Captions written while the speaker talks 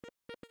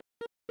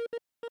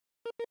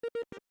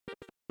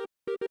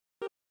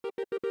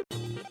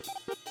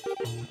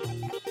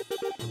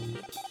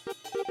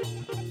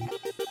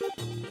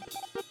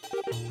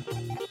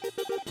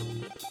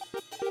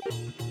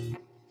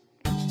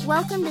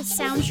Welcome to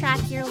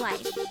Soundtrack Your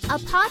Life, a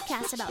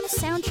podcast about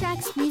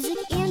soundtracks, music,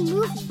 and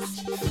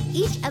movies.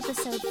 Each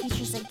episode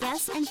features a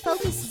guest and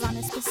focuses on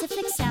a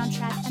specific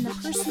soundtrack and the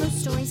personal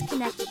stories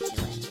connected to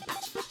it.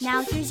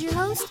 Now here's your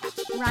host,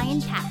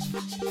 Ryan Pack.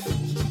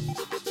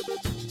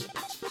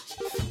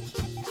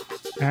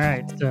 All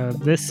right, so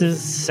this is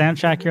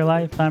Soundtrack Your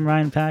Life. I'm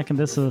Ryan Pack, and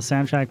this is a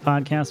soundtrack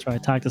podcast where I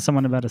talk to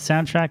someone about a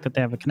soundtrack that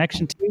they have a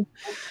connection to.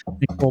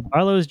 Nicole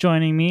Barlow is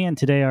joining me, and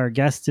today our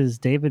guest is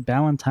David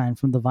Ballantyne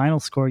from the Vinyl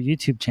Score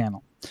YouTube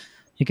channel.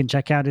 You can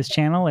check out his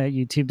channel at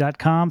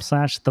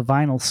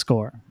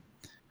youtube.com/thevinylscore.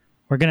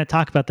 We're going to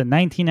talk about the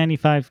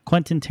 1995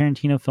 Quentin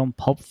Tarantino film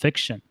Pulp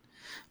Fiction.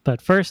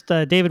 But first,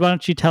 David, why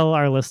don't you tell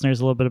our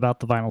listeners a little bit about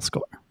the Vinyl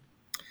Score?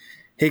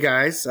 Hey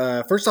guys,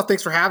 first off,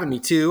 thanks for having me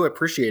too. I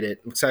appreciate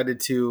it. I'm excited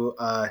to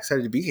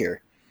be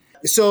here.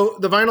 So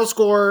the Vinyl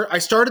Score, I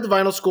started the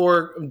Vinyl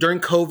Score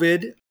during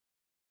COVID.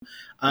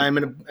 I'm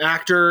an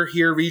actor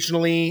here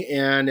regionally,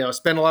 and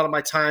spend a lot of my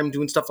time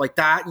doing stuff like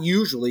that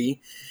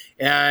usually.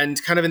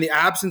 And kind of in the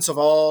absence of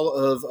all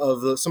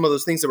of some of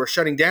those things that were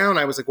shutting down,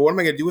 I was like, well, what am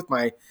I going to do with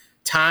my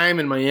time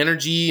and my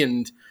energy,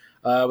 and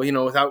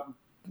without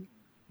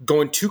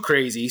going too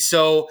crazy?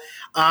 So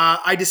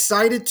I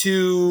decided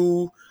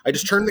I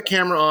just turned the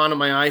camera on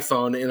my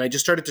iPhone, and I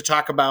just started to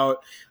talk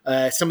about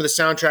some of the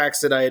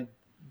soundtracks that I had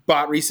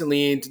bought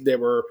recently. There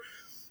were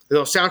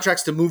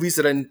soundtracks to movies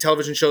and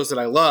television shows that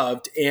I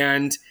loved,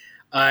 and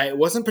it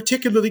wasn't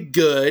particularly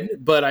good,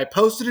 but I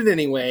posted it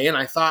anyway, and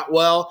I thought,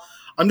 well,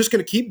 I'm just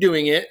going to keep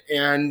doing it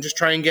and just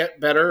try and get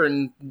better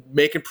and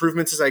make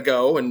improvements as I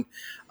go. And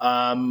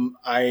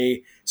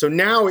so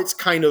now it's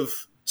kind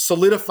of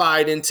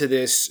solidified into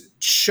this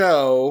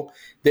show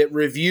that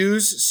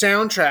reviews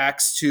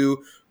soundtracks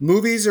to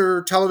movies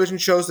or television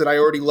shows that I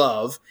already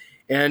love.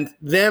 And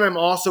then I'm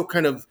also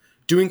kind of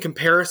doing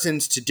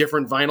comparisons to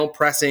different vinyl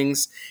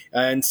pressings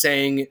and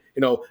saying,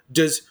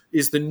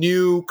 is the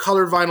new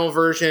colored vinyl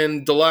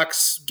version,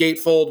 deluxe,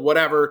 gatefold,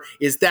 whatever,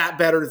 is that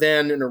better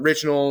than an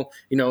original,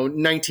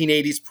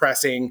 1980s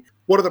pressing?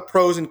 What are the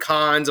pros and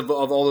cons of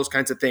all those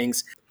kinds of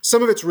things?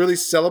 Some of it's really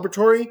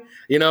celebratory.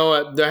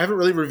 I haven't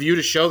really reviewed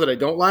a show that I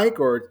don't like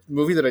or a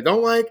movie that I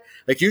don't like.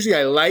 Like usually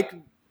I like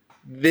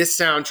this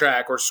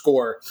soundtrack or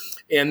score.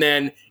 And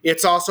then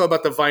it's also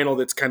about the vinyl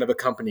that's kind of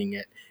accompanying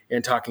it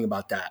and talking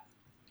about that.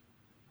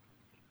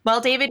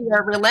 Well, David,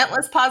 your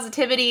relentless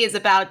positivity is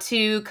about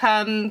to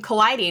come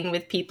colliding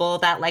with people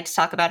that like to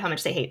talk about how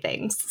much they hate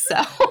things.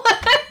 So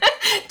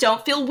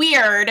don't feel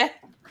weird.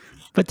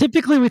 But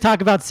typically we talk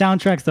about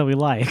soundtracks that we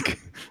like.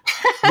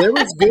 There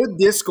was good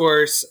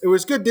discourse. It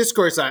was good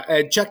discourse.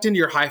 I checked into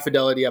your High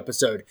Fidelity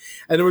episode,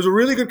 and there was a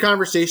really good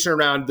conversation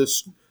around the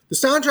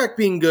soundtrack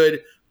being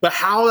good, but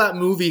how that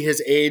movie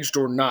has aged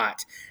or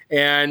not.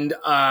 And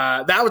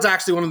that was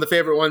actually one of the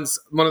favorite ones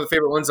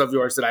of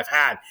yours that I've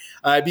had,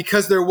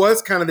 because there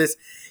was kind of this,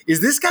 is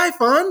this guy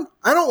fun?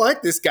 I don't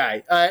like this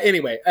guy.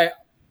 Anyway,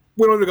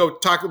 we don't want to go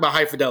talk about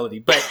High Fidelity,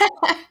 but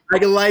I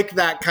like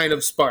that kind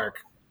of spark.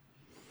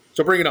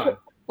 So bring it on.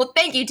 Well,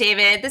 thank you,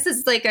 David. This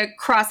is like a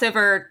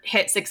crossover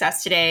hit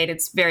success today, and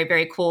it's very,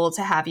 very cool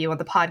to have you on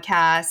the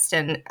podcast.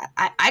 And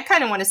I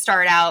kind of want to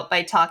start out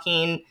by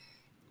talking,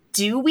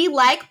 do we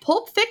like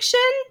Pulp Fiction?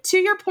 To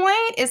your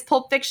point, is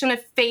Pulp Fiction a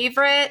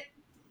favorite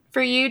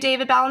for you,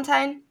 David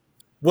Ballantyne?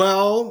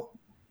 Well,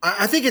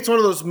 I think it's one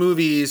of those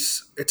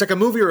movies. It's like a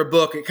movie or a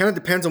book. It kind of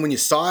depends on when you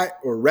saw it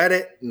or read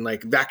it. And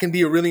like that can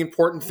be a really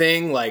important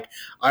thing. Like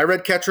I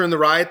read Catcher in the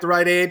Rye at the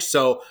right age.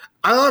 So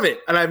I love it.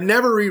 And I've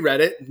never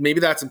reread it. Maybe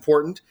that's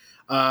important.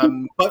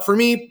 But for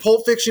me,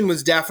 Pulp Fiction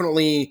was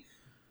definitely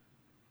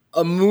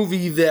a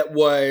movie that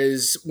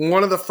was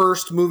one of the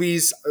first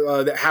movies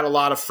that had a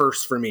lot of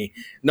firsts for me.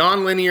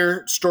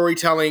 Nonlinear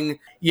storytelling,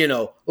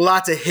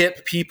 lots of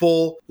hip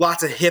people,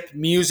 lots of hip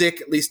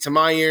music, at least to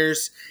my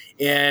ears.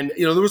 And,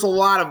 there was a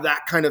lot of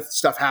that kind of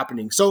stuff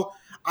happening. So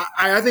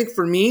I think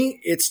for me,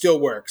 it still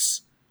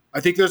works. I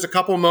think there's a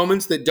couple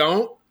moments that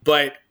don't,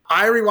 but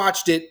I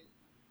rewatched it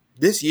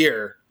this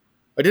year.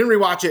 I didn't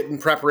rewatch it in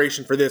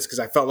preparation for this because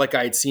I felt like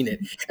I had seen it.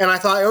 And I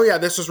thought, oh yeah,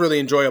 this was really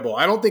enjoyable.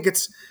 I don't think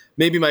it's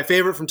maybe my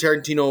favorite from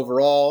Tarantino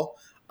overall.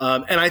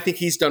 And I think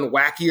he's done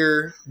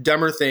wackier,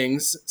 dumber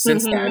things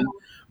since then.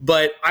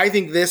 But I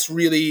think this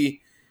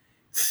really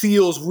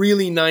feels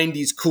really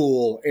 90s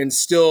cool and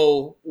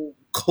still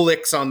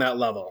clicks on that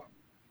level.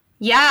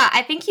 Yeah,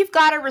 I think you've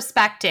got to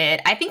respect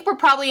it. I think we're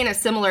probably in a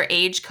similar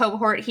age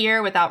cohort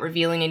here without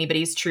revealing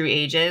anybody's true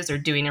ages or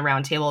doing a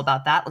roundtable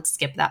about that. Let's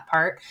skip that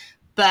part.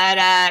 But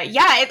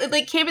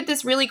it came at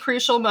this really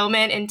crucial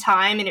moment in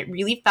time, and it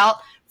really felt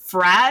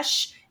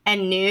fresh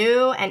and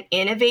new and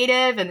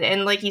innovative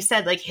and like you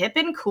said, like hip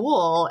and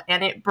cool.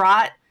 And it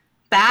brought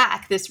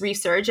back this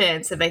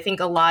resurgence of, I think,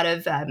 a lot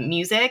of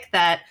music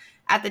that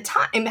at the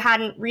time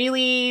hadn't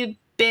really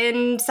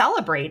been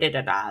celebrated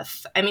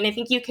enough. I mean, I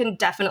think you can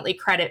definitely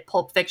credit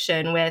Pulp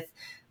Fiction with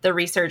the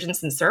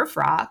resurgence in surf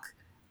rock.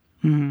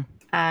 Mm-hmm.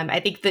 I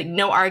think that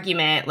no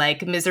argument,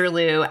 like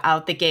Misirlou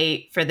out the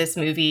gate for this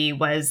movie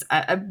was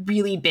a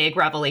really big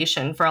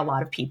revelation for a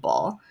lot of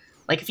people.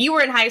 Like if you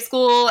were in high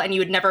school and you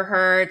had never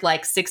heard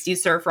like 60s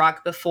surf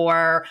rock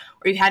before,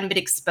 or you hadn't been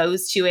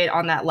exposed to it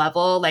on that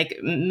level, like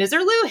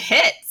Misirlou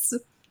hits.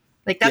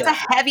 Like that's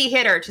a heavy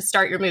hitter to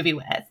start your movie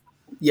with.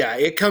 Yeah,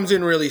 it comes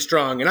in really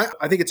strong. And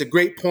I think it's a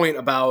great point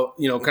about,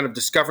 kind of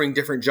discovering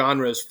different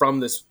genres from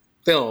this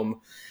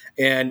film.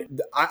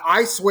 And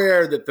I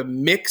swear that the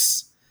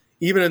mix,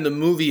 even in the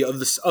movie of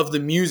the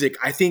music,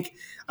 I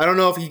don't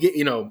know if you get,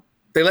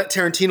 they let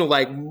Tarantino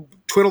like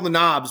twiddle the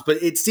knobs,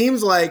 but it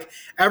seems like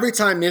every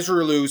time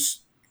Misirlou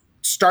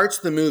starts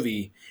the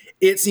movie,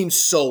 it seems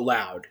so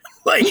loud.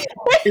 Like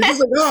it's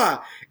just like,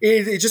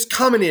 it's just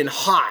coming in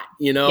hot,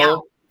 Yeah.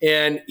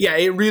 And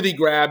it really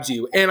grabs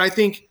you. And I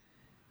think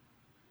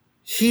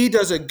he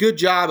does a good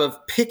job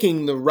of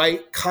picking the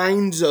right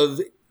kinds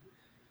of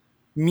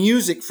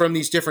music from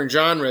these different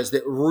genres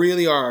that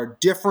really are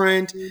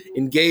different,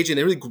 engaging,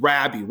 they really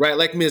grab you, right?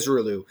 Like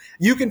Misirlou.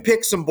 You can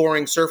pick some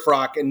boring surf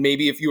rock, and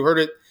maybe if you heard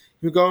it,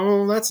 you go,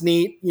 oh, that's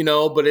neat,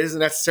 but it isn't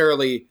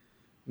necessarily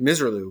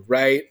Misirlou,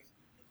 right?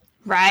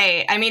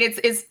 Right. I mean,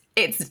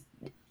 it's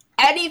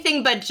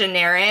anything but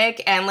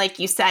generic. And like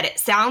you said, it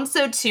sounds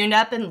so tuned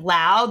up and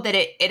loud that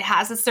it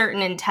has a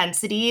certain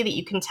intensity that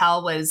you can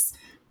tell was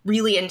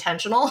really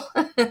intentional.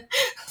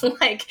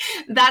 Like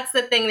that's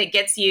the thing that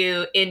gets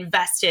you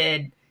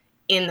invested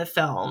in the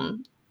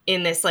film,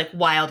 in this like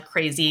wild,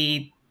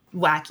 crazy,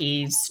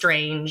 wacky,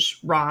 strange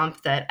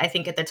romp that I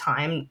think at the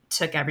time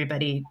took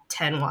everybody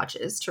 10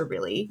 watches to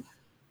really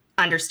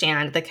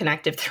understand the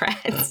connective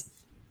threads.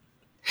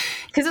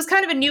 Because it's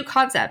kind of a new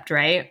concept,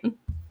 right?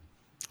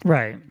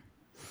 Right.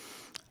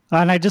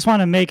 And I just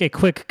want to make a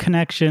quick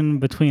connection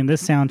between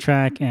this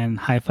soundtrack and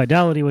High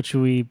Fidelity, which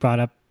we brought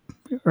up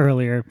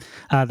earlier.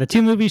 The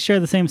two movies share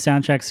the same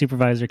soundtrack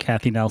supervisor,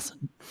 Kathy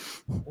Nelson.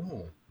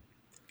 Oh.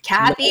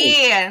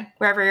 Kathy,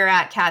 wherever you're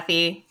at,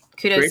 Kathy.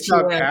 Kudos Great to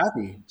job, you.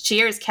 Kathy.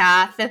 Cheers,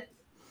 Kath.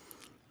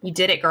 You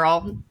did it,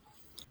 girl.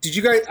 Did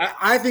you guys?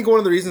 I think one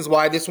of the reasons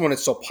why this one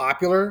is so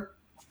popular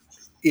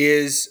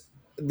is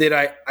that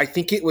I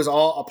think it was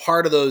all a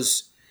part of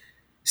those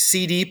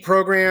CD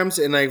programs.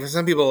 And like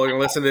some people are going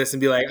to listen to this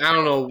and be like, I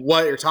don't know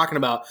what you're talking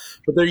about.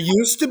 But there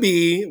used to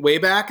be, way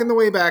back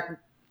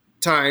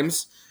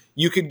times,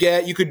 you could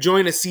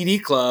join a CD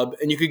club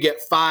and you could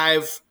get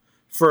 5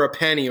 for a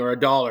penny or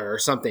 $1 or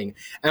something.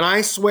 And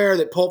I swear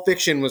that Pulp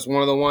Fiction was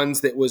one of the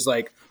ones that was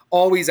like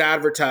always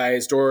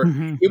advertised, or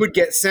it would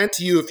get sent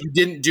to you if you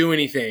didn't do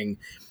anything.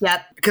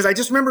 Yep. Because I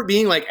just remember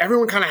being like,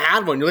 everyone kind of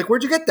had one. You're like,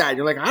 where'd you get that? And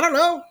you're like, I don't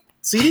know.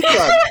 CD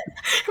club.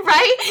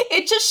 Right?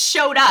 It just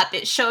showed up.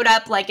 It showed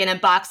up like in a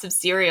box of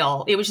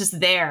cereal. It was just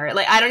there.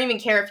 Like I don't even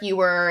care if you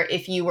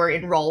were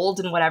enrolled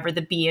in whatever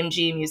the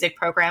BMG music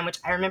program, which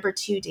I remember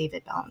too,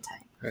 David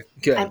Valentine.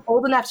 Good. I'm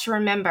old enough to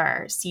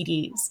remember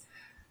CDs.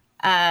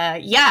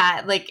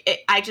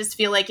 I just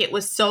feel like it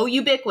was so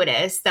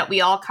ubiquitous that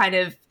we all kind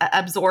of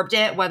absorbed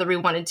it, whether we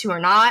wanted to or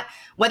not,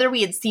 whether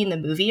we had seen the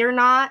movie or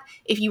not.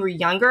 If you were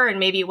younger and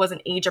maybe it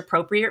wasn't age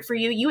appropriate for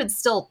you, you had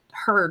still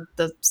heard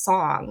the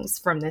songs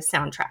from this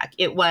soundtrack.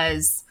 It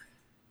was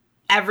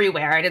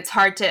everywhere, and it's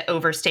hard to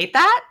overstate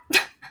that.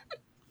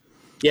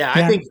 Yeah,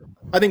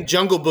 I think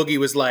Jungle Boogie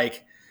was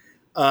like,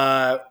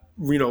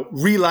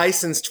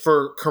 relicensed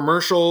for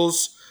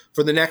commercials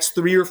for the next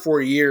 3 or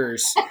 4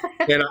 years.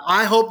 And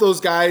I hope those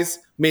guys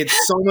made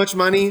so much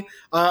money.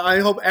 I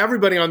hope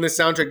everybody on this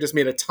soundtrack just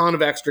made a ton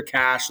of extra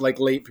cash, like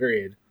late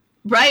period.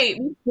 Right,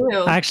 me too.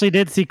 I actually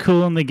did see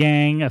Kool and the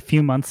Gang a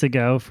few months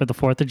ago for the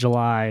 4th of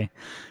July.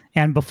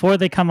 And before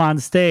they come on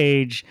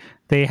stage,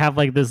 they have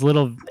like this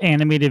little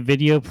animated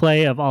video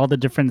play of all the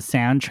different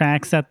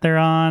soundtracks that they're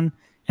on.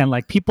 And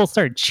like people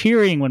started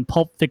cheering when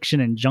Pulp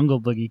Fiction and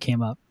Jungle Boogie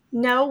came up.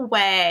 No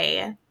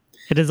way.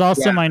 It is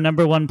also my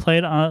number one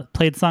played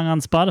song on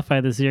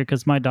Spotify this year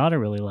because my daughter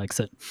really likes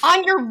it.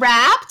 On your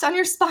Wrapped? On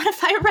your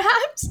Spotify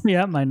Wrapped?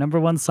 Yeah, my number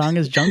one song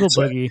is Jungle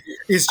Boogie.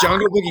 Is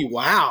Jungle Boogie?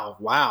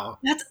 Wow.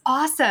 That's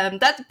awesome.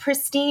 That's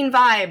pristine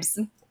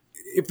vibes.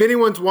 If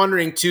anyone's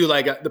wondering too,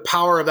 like the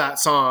power of that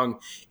song,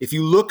 if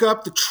you look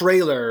up the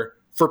trailer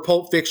for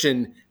Pulp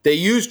Fiction, they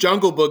use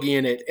Jungle Boogie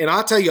in it. And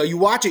I'll tell you, you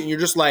watch it and you're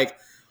just like,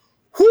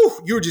 whew,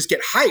 you just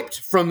get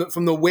hyped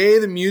from the way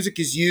the music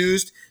is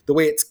used, the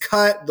way it's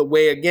cut, the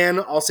way, again,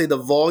 I'll say the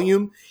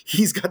volume.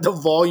 He's got the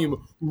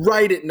volume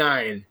right at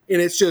 9,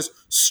 and it's just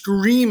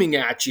screaming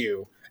at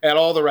you at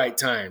all the right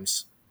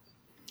times.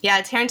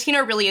 Yeah,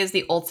 Tarantino really is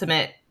the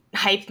ultimate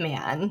hype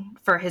man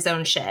for his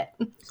own shit.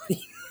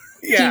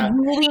 Yeah. He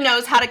really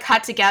knows how to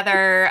cut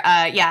together,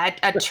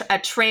 a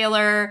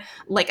trailer,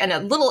 like a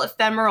little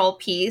ephemeral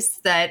piece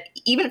that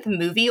even if the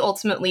movie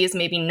ultimately is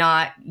maybe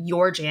not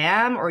your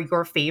jam or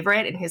your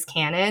favorite in his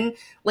canon,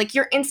 like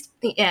you're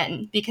instantly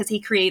in because he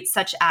creates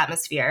such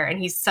atmosphere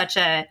and he's such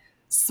a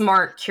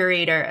smart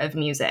curator of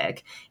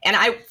music. And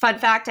fun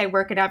fact, I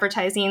work in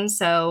advertising,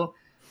 so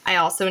I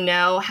also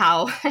know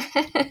how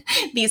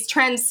these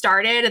trends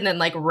started and then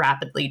like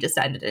rapidly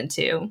descended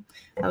into,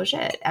 oh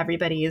shit,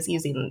 everybody is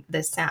using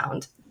this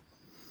sound.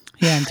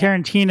 Yeah, and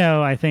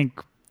Tarantino, I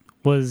think,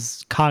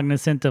 was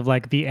cognizant of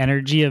like the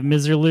energy of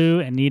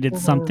Miserlou and needed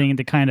something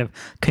to kind of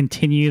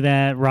continue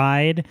that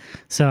ride.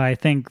 So I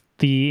think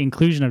the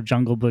inclusion of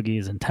Jungle Boogie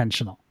is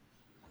intentional.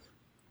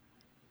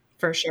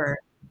 For sure.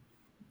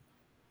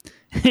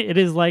 It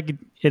is like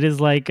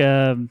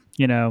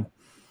you know,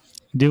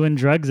 doing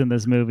drugs in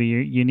this movie.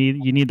 You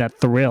need that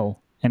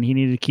thrill, and he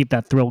needed to keep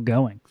that thrill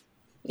going.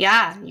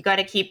 Yeah, you got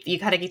to keep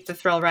the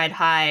thrill ride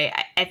high.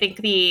 I think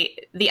the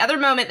other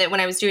moment that when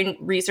I was doing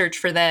research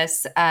for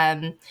this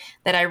that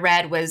I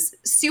read was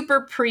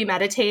super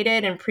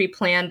premeditated and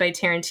pre-planned by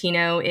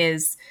Tarantino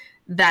is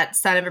that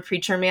son of a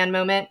preacher man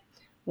moment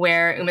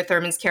where Uma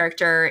Thurman's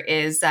character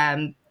is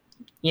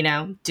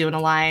doing a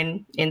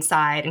line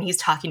inside and he's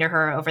talking to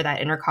her over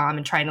that intercom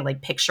and trying to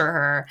like picture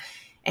her.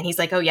 And he's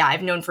like, oh yeah,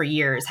 I've known for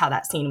years how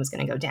that scene was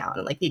going to go down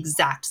and like the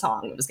exact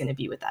song that was going to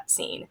be with that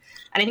scene.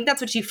 And I think that's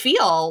what you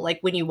feel like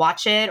when you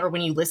watch it or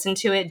when you listen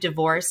to it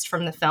divorced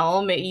from the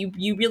film,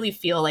 you really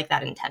feel like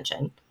that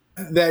intention.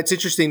 That's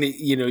interesting that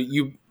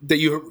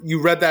you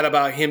read that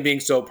about him being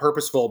so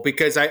purposeful,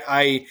 because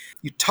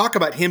you talk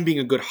about him being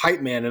a good hype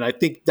man, and I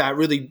think that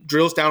really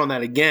drills down on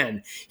that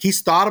again.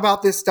 He's thought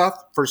about this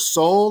stuff for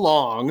so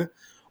long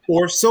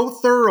or so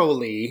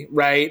thoroughly,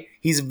 right?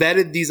 He's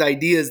vetted these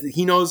ideas that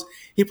he knows.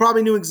 He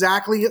probably knew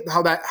exactly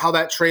how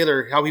that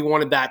trailer, how he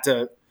wanted that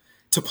to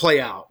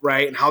play out,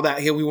 right? And how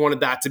we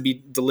wanted that to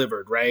be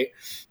delivered, right?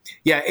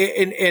 Yeah,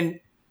 and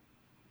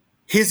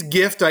his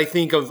gift, I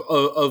think,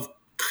 of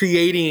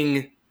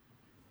creating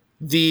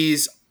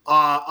these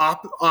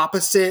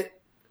opposite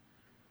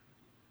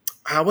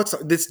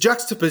this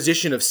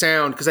juxtaposition of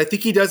sound, because I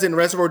think he does it in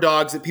Reservoir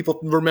Dogs that people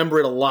remember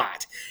it a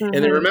lot, and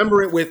they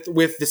remember it with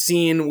the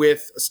scene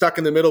with Stuck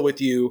in the Middle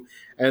with You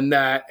and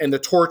the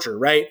torture,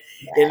 right?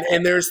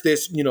 And there's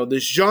this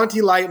this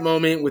jaunty light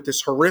moment with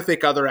this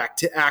horrific other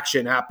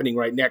action happening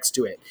right next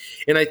to it,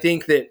 and I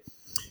think that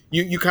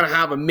you kind of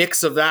have a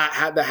mix of that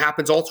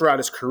happens all throughout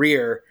his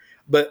career.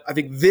 But I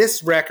think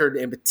this record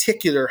in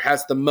particular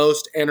has the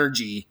most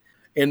energy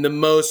and the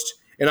most,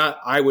 and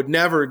I would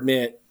never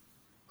admit,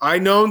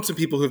 I've known some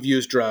people who've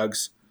used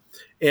drugs.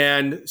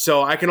 And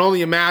so I can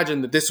only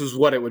imagine that this was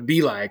what it would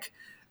be like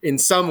in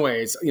some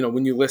ways,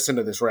 when you listen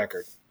to this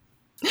record.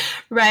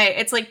 Right.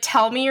 It's like,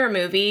 tell me your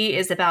movie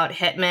is about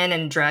hitmen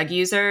and drug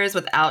users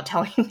without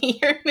telling me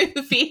your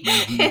movie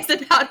is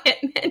about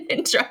hitmen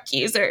and drug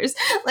users.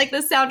 Like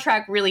the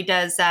soundtrack really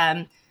does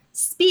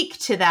speak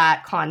to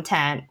that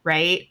content,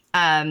 right?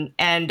 And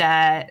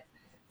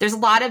there's a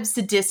lot of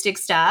sadistic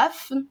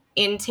stuff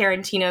in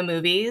Tarantino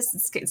movies.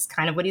 It's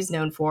kind of what he's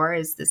known for,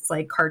 is this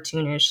like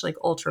cartoonish, like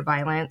ultra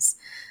violence.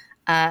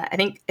 I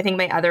think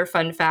my other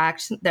fun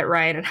fact that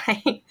Ryan and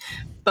I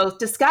both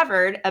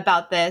discovered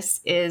about this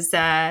is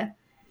that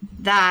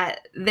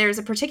there's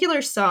a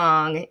particular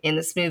song in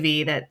this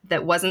movie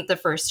that wasn't the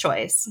first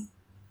choice.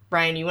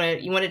 Ryan, you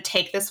want to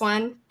take this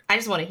one? I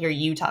just want to hear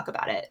you talk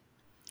about it.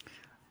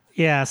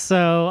 Yeah,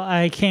 so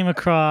I came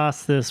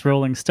across this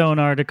Rolling Stone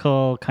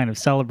article kind of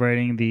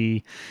celebrating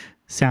the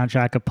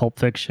soundtrack of Pulp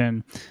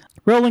Fiction.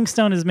 Rolling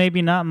Stone is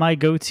maybe not my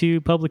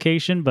go-to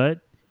publication, but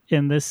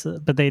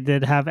they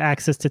did have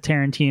access to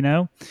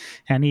Tarantino,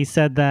 and he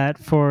said that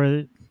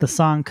for the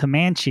song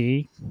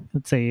Comanche,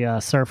 it's a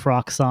surf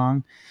rock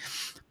song,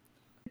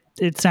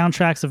 it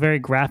soundtracks a very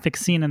graphic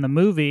scene in the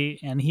movie,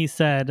 and he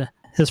said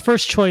his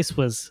first choice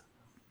was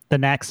the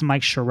next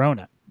Mike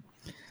Sharona.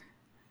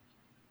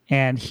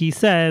 And he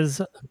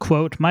says,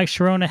 quote, Mike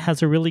Sharona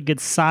has a really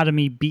good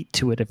sodomy beat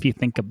to it if you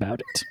think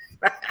about it.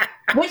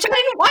 Which I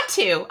didn't want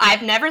to.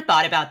 I've never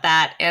thought about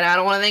that, and I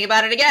don't want to think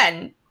about it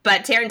again.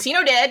 But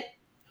Tarantino did.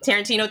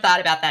 Tarantino thought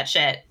about that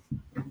shit.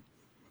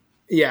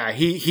 Yeah,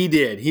 he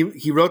did.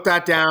 He wrote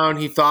that down.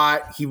 He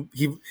thought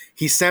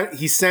he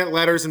sent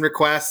letters and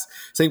requests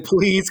saying,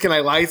 "Please, can I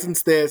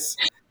license this?"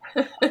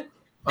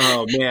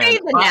 Oh man, Hey,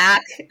 the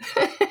knack.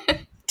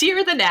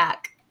 Dear the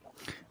knack.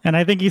 And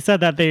I think he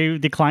said that they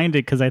declined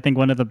it because I think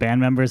one of the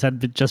band members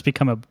had just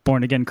become a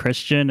born-again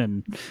Christian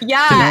and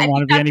didn't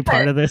want to be any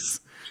part of this.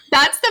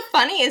 That's the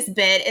funniest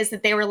bit, is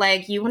that they were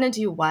like, you want to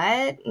do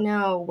what?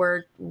 No,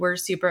 we're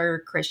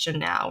super Christian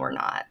now. We're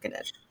not going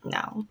to,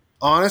 no.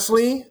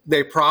 Honestly,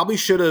 they probably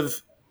should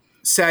have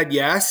said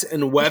yes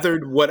and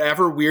weathered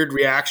whatever weird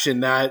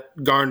reaction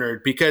that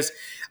garnered, because,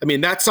 I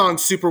mean, that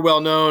song's super well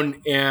known,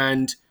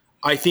 and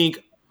I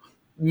think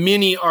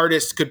many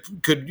artists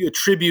could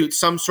attribute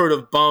some sort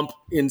of bump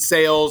in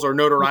sales or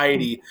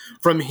notoriety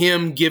from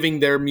him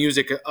giving their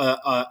music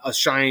a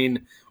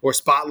shine or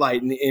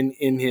spotlight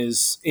in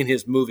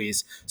his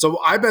movies. So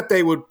I bet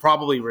they would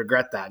probably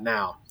regret that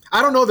now.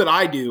 I don't know that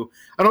I do.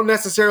 I don't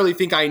necessarily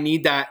think I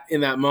need that in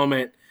that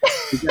moment.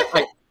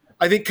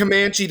 I think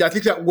Comanche, I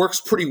think that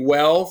works pretty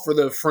well for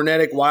the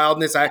frenetic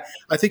wildness. I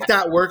think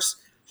that works.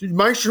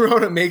 Mike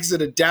Sharona makes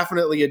it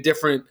definitely a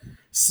different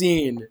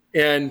scene,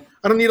 and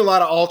I don't need a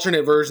lot of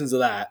alternate versions of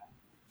that.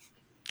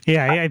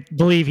 Yeah, I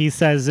believe he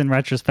says in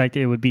retrospect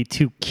it would be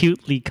too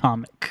cutely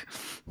comic.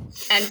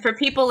 And for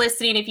people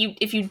listening,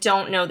 if you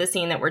don't know the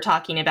scene that we're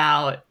talking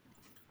about,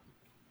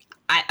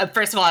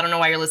 first of all, I don't know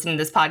why you're listening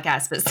to this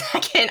podcast, but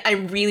second,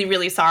 I'm really,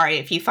 really sorry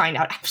if you find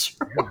out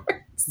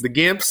afterwards. The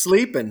gimp's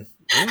sleeping.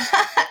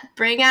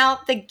 Bring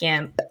out the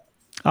gimp.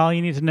 All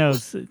you need to know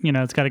is,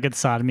 it's got a good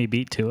sodomy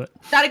beat to it.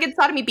 Got a good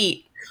sodomy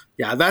beat.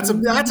 Yeah, that's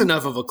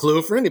enough of a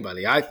clue for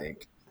anybody, I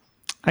think.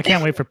 I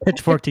can't wait for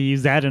Pitchfork to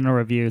use that in a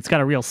review. It's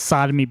got a real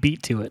sodomy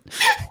beat to it.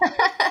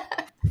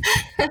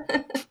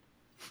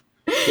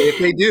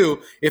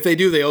 If they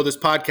do, they owe this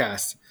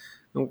podcast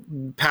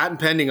patent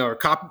pending or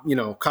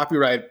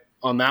copyright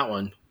on that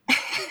one.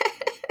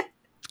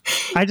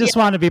 I just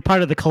want to be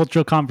part of the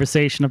cultural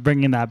conversation of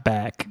bringing that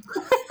back.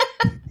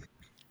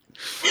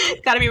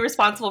 Got to be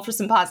responsible for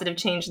some positive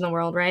change in the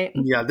world, right?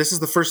 Yeah, this is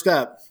the first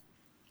step.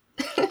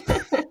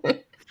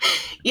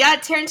 Yeah,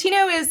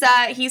 Tarantino is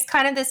he's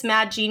kind of this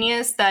mad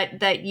genius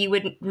that you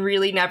would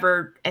really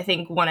never, I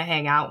think, want to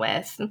hang out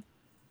with.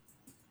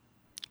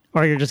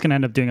 Or you're just going to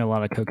end up doing a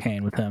lot of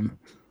cocaine with him.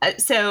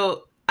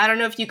 So I don't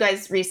know if you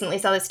guys recently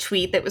saw this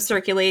tweet that was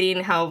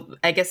circulating how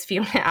I guess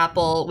Fiona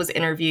Apple was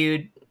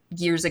interviewed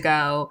years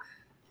ago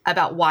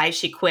about why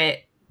she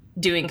quit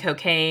doing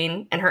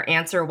cocaine. And her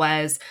answer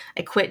was,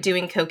 I quit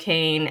doing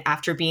cocaine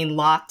after being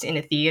locked in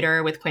a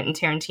theater with Quentin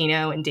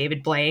Tarantino and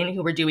David Blaine,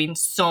 who were doing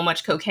so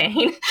much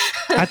cocaine.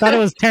 I thought it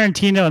was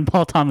Tarantino and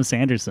Paul Thomas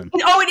Anderson.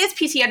 Oh, it is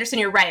P.T. Anderson.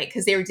 You're right,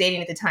 because they were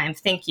dating at the time.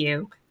 Thank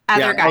you.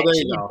 Other guy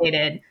she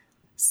dated.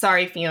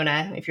 Sorry,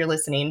 Fiona, if you're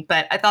listening.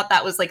 But I thought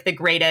that was like the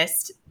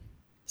greatest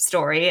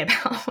story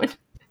about...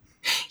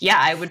 Yeah,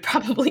 I would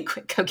probably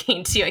quit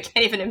cocaine too. I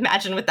can't even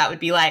imagine what that would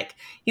be like.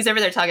 He's over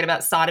there talking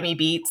about sodomy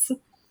beats.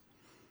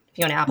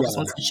 Fiona Apple just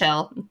wants to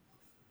chill.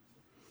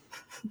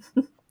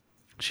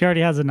 She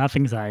already has enough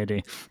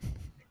anxiety.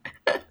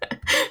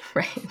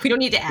 Right. We don't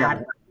need to add.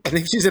 Yeah. I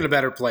think she's in a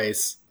better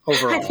place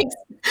overall.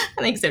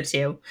 I think so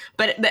too.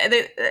 But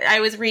I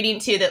was reading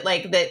too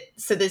that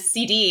so the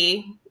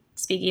CD,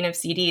 speaking of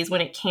CDs,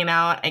 when it came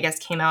out, I guess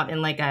came out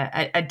in like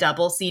a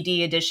double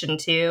CD edition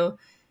too.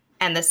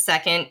 And the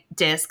second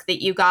disc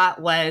that you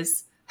got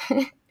was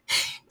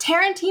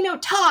Tarantino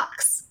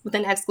Talks with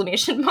an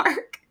exclamation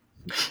mark.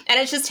 And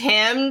it's just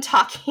him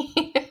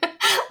talking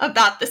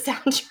about the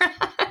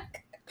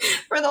soundtrack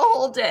for the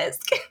whole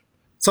disc.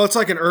 So it's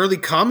like an early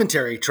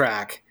commentary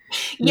track.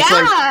 Yeah.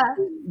 Like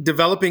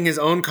developing his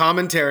own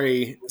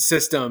commentary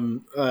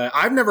system.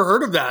 I've never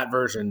heard of that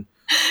version.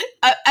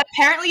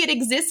 Apparently it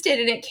existed,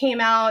 and it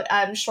came out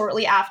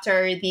shortly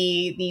after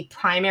the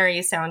primary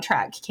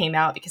soundtrack came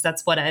out, because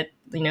that's what a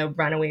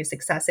runaway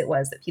success it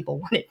was, that people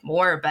wanted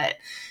more. But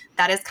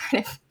that is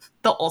kind of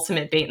the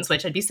ultimate bait and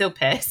switch. I'd be so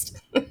pissed.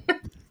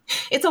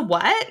 It's a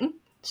what?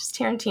 Just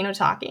Tarantino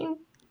talking?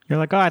 You're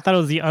like, oh, I thought it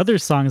was the other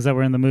songs that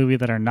were in the movie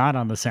that are not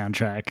on the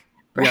soundtrack.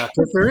 Yeah,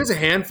 there is a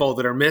handful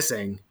that are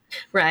missing.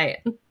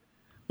 Right.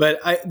 But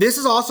this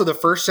is also the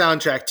first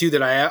soundtrack too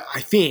that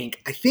I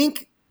think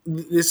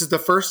this is the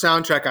first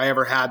soundtrack I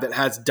ever had that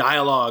has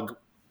dialogue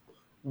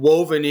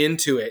woven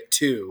into it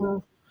too.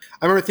 Mm.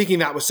 I remember thinking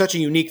that was such a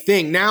unique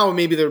thing. Now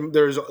maybe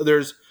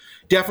there's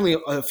definitely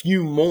a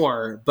few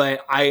more,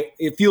 but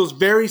it feels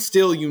very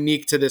still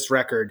unique to this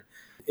record.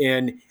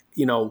 And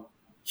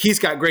he's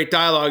got great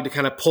dialogue to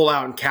kind of pull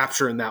out and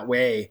capture in that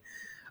way.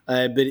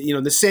 But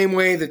the same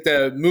way that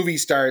the movie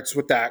starts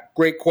with that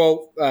great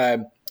quote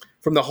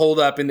from the hold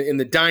up in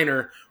the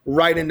diner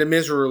right into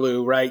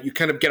Miserlou, right? You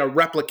kind of get a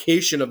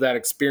replication of that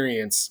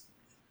experience.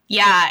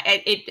 Yeah,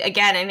 it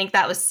again, I think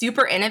that was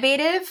super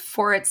innovative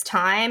for its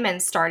time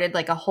and started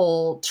like a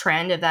whole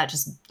trend of that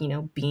just,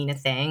 being a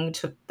thing,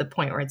 to the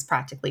point where it's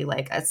practically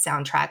like a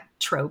soundtrack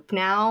trope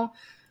now.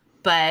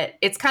 But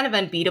it's kind of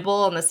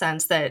unbeatable in the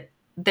sense that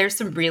there's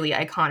some really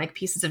iconic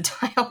pieces of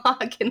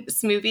dialogue in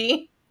this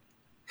movie.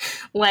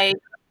 Like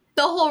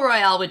the whole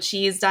Royale with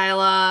cheese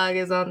dialogue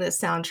is on this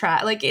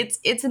soundtrack. Like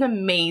it's an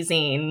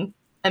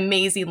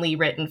amazingly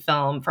written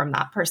film from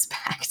that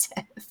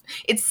perspective.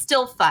 It's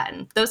still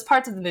fun. Those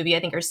parts of the movie I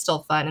think are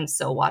still fun and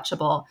so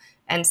watchable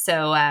and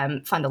so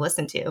fun to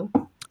listen to.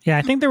 Yeah,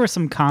 I think there were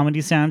some comedy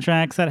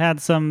soundtracks that had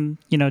some,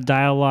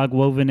 dialogue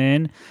woven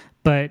in,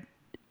 but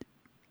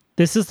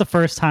this is the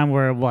first time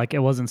where like it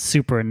wasn't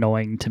super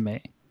annoying to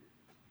me.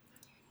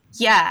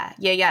 Yeah.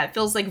 It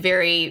feels like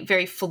very,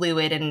 very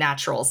fluid and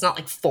natural. It's not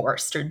like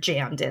forced or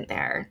jammed in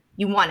there.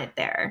 You want it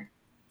there.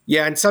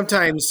 Yeah, and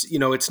sometimes,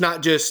 it's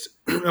not just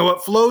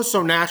what flows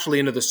so naturally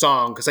into the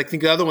song, because I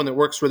think the other one that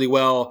works really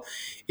well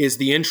is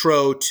the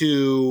intro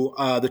to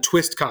the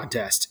Twist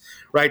contest,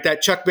 right?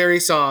 That Chuck Berry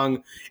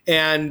song,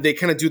 and they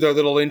kind of do their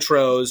little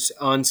intros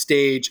on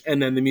stage,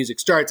 and then the music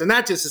starts. And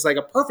that just is like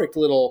a perfect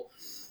little...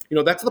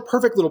 that's the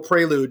perfect little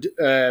prelude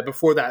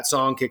before that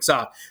song kicks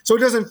off. So it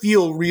doesn't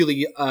feel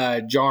really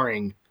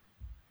jarring.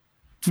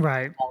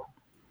 Right.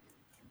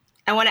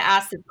 I want to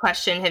ask this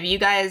question. Have you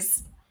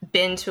guys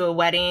been to a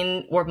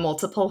wedding or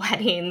multiple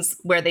weddings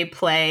where they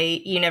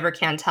play You Never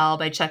Can Tell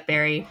by Chuck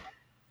Berry?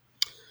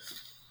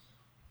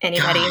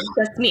 Anybody?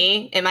 Just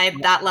me? Am I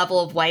that level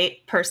of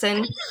white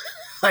person?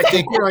 I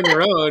think you're on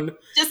your own.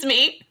 Just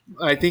me.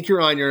 I think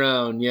you're on your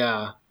own.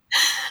 Yeah.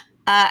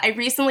 I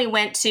recently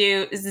went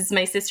to, this is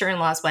my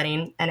sister-in-law's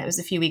wedding, and it was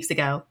a few weeks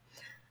ago.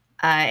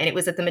 And it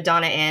was at the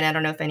Madonna Inn. I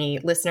don't know if any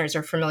listeners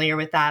are familiar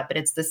with that, but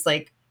it's this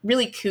like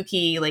really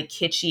kooky, like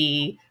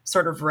kitschy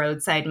sort of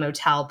roadside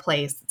motel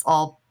place. It's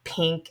all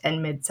pink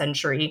and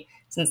mid-century.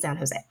 It's in San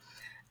Jose.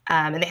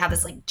 And they have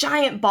this like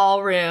giant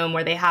ballroom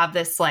where they have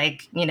this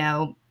like,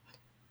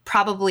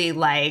 probably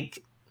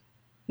like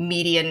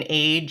median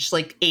age,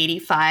 like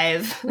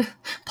 85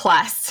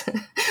 plus,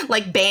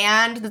 like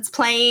band that's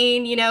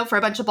playing, for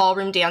a bunch of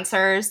ballroom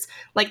dancers,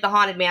 like the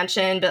Haunted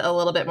Mansion, but a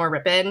little bit more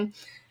ripping.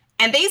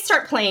 And they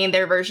start playing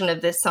their version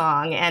of this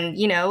song. And,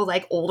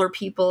 like older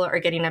people are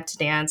getting up to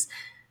dance.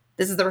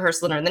 This is the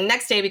rehearsal dinner. And the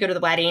next day we go to the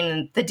wedding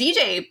and the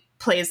DJ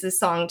plays this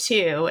song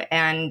too.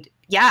 And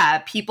yeah,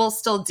 people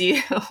still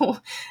do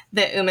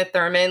the Uma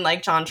Thurman,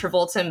 like John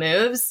Travolta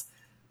moves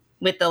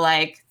with the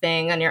like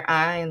thing on your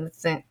eye and the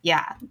thing.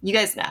 Yeah, you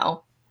guys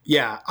know.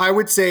 Yeah, I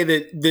would say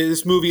that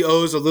this movie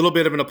owes a little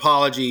bit of an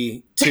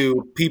apology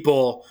to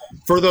people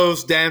for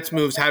those dance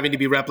moves having to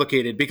be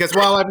replicated. Because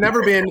while I've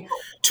never been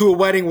to a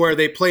wedding where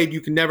they played You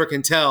Can Never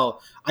Can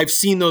Tell, I've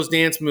seen those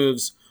dance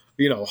moves,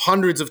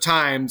 hundreds of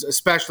times,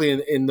 especially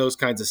in those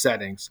kinds of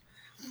settings.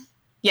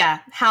 Yeah,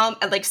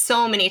 like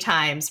so many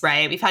times,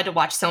 right? We've had to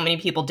watch so many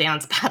people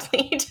dance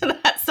badly to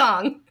that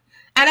song.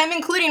 And I'm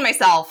including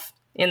myself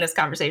in this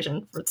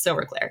conversation, so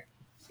we're clear.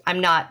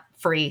 I'm not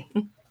free.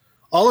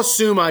 I'll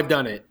assume I've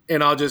done it,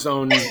 and I'll just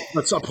own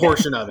a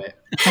portion of it.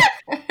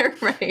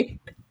 Right.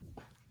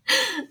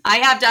 I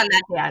have done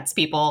that dance,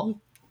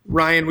 people.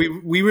 Ryan,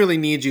 we really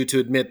need you to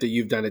admit that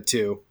you've done it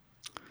too.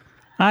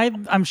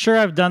 I'm sure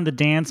I've done the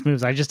dance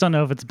moves. I just don't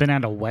know if it's been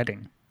at a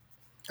wedding.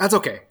 That's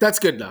okay. That's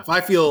good enough.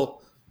 I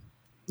feel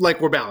like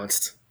we're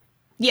balanced.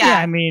 Yeah,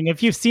 I mean,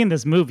 if you've seen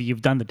this movie,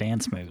 you've done the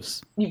dance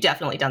moves. You've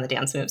definitely done the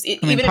dance moves.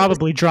 I mean,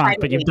 probably drunk,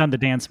 but you've done the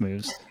dance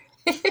moves.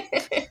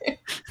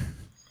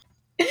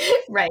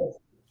 Right.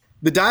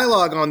 The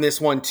dialogue on this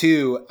one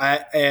too,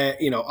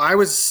 I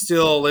was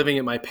still living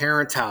at my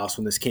parents' house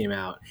when this came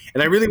out,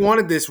 and I really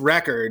wanted this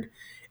record,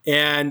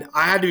 and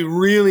I had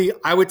to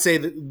I would say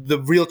that the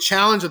real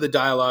challenge of the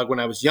dialogue when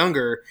I was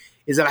younger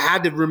is that I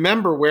had to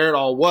remember where it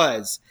all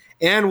was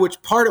and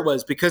which part it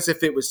was, because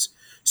if it was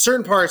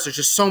certain parts, there's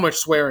just so much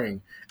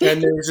swearing,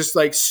 and there's just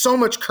like so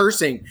much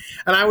cursing,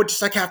 and I would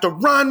just like have to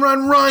run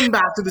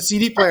back to the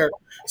CD player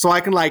so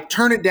I can like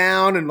turn it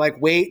down and like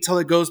wait till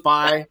it goes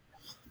by.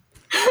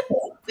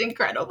 It's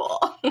incredible.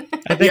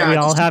 I think we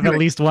all have at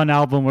least one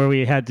album where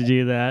we had to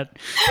do that.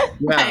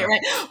 Yeah.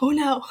 Right. Oh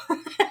no.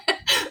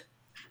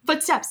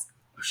 Footsteps.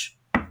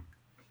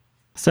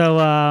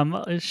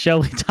 So,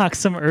 shall we talk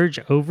some Urge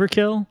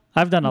Overkill?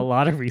 I've done a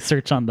lot of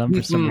research on them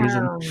for some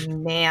reason. Oh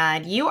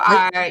man, you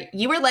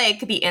were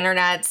like the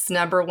internet's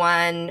number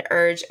one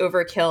Urge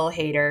Overkill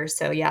hater.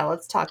 So yeah,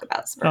 let's talk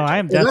about some. I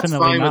am definitely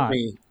that's fine not. with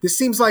me. This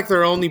seems like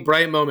their only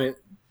bright moment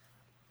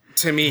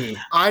to me.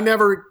 I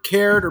never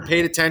cared or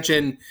paid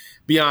attention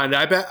beyond.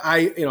 I bet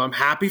I'm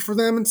happy for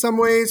them in some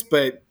ways,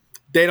 but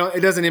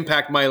it doesn't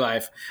impact my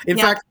life. In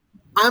fact,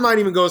 I might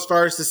even go as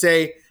far as to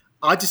say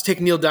I'll just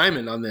take Neil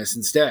Diamond on this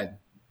instead.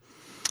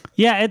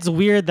 Yeah, it's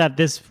weird that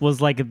this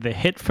was like the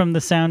hit from the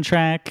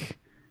soundtrack.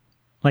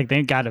 Like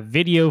they got a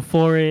video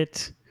for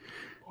it.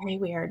 Very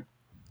weird.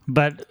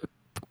 But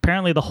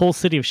apparently the whole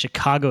city of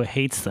Chicago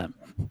hates them.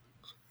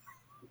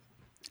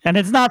 And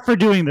it's not for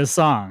doing this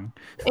song.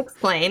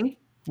 Explain.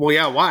 Well,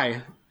 yeah,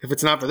 why? If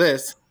it's not for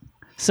this.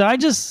 So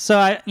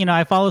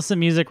I follow some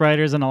music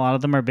writers, and a lot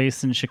of them are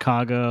based in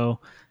Chicago.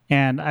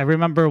 And I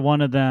remember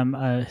one of them,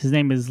 his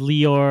name is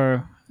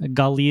Lior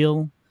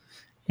Galil,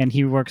 and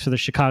he works for the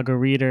Chicago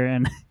Reader.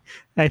 And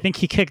I think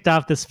he kicked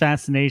off this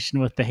fascination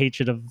with the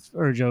hatred of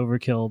Urge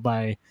Overkill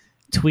by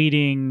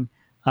tweeting,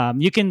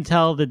 you can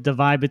tell the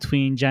divide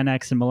between Gen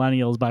X and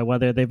millennials by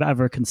whether they've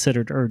ever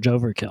considered Urge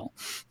Overkill.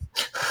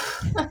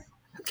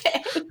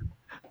 Okay.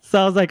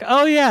 So I was like,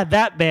 oh yeah,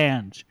 that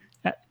band.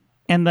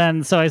 And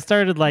then so I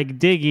started like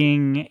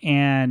digging,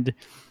 and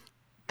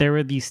there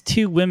were these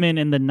two women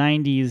in the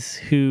 90s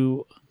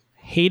who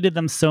hated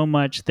them so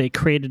much they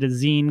created a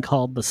zine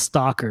called The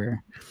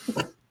Stalker.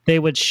 They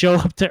would show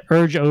up to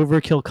Urge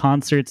Overkill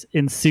concerts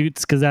in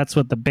suits because that's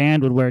what the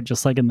band would wear,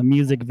 just like in the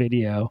music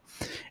video.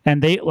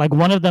 And they like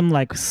one of them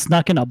like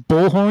snuck in a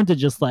bullhorn to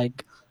just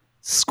like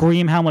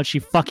scream how much she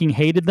fucking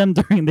hated them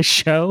during the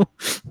show.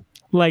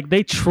 Like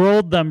they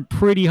trolled them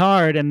pretty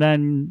hard. And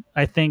then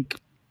I think,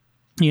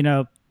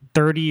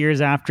 30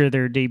 years after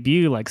their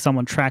debut, like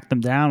someone tracked them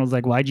down, was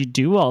like, why'd you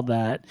do all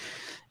that?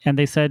 And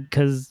they said,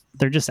 because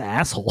they're just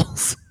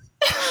assholes.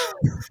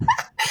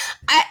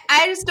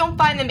 I just don't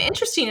find them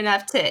interesting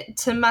enough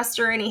to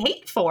muster any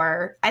hate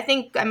for. I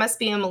think I must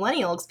be a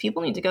millennial because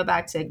people need to go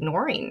back to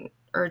ignoring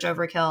Urge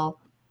Overkill.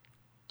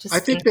 I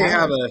think they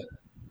have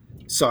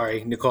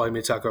sorry, Nicole, I'm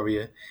going to talk over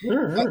you.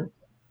 Mm-hmm.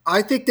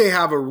 I think they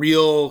have a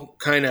real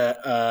kind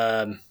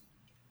of,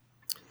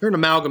 they're an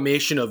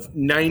amalgamation of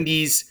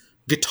 90s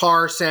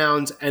guitar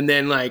sounds and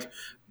then like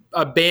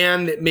a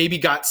band that maybe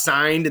got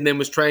signed and then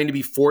was trying to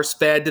be force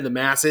fed to the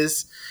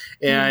masses.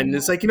 And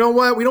it's like, you know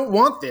what? We don't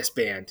want this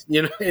band,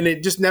 and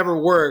it just never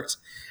worked.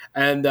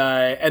 And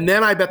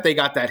then I bet they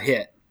got that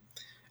hit.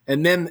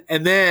 And then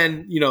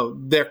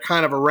they're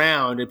kind of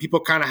around and people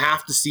kind of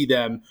have to see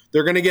them.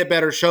 They're going to get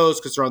better shows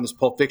because they're on this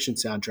Pulp Fiction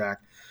soundtrack.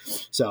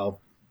 So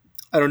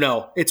I don't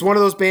know. It's one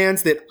of those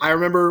bands that I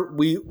remember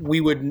we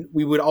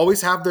would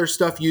always have their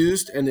stuff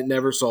used and it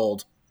never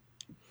sold.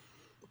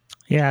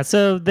 Yeah,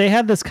 so they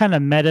had this kind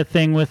of meta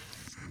thing with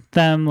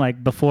them,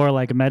 like before,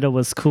 like meta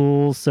was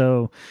cool.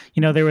 So,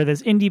 they were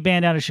this indie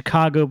band out of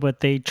Chicago,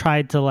 but they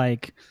tried to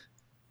like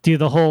do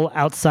the whole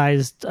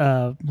outsized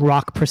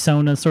rock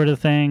persona sort of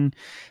thing.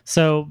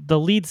 So the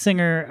lead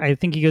singer, I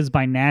think he goes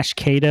by Nash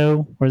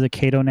Cato, or is it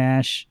Cato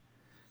Nash?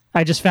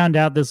 I just found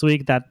out this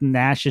week that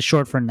Nash is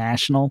short for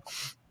National.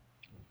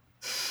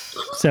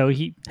 So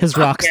his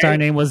rock star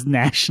name was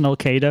National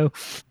Cato.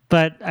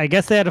 But I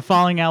guess they had a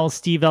falling out with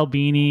Steve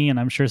Albini, and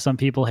I'm sure some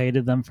people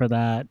hated them for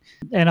that.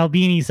 And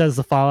Albini says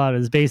the fallout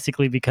is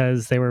basically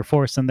because they were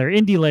forcing their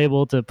indie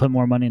label to put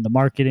more money into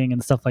marketing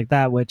and stuff like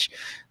that, which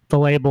the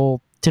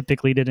label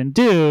typically didn't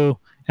do,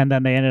 and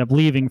then they ended up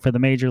leaving for the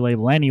major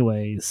label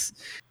anyways.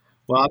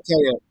 Well, I'll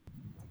tell you,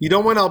 you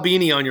don't want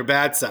Albini on your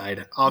bad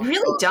side. You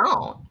really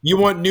don't. You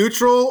want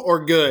neutral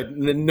or good,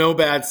 no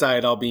bad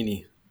side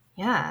Albini.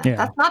 Yeah,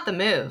 that's not the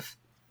move.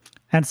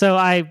 And so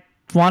I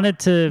wanted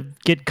to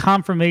get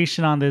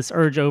confirmation on this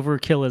Urge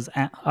Overkill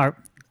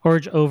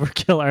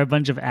are a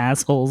bunch of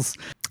assholes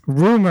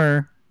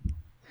rumor.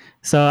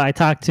 So I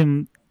talked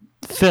to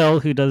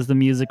Phil, who does the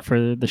music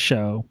for the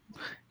show,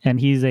 and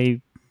he's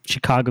a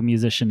Chicago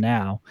musician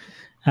now.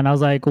 And I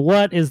was like,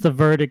 what is the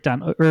verdict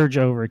on Urge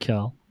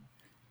Overkill?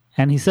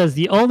 And he says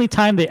the only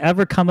time they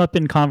ever come up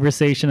in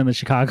conversation in the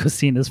Chicago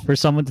scene is for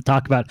someone to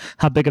talk about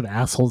how big of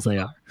assholes they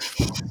are.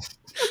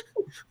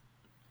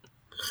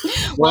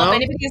 Well, if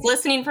anybody's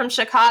listening from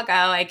Chicago,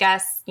 I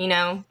guess,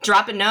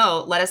 drop a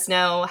note. Let us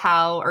know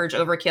how Urge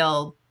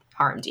Overkill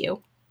harmed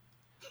you.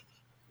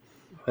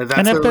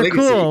 And if they're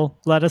cool,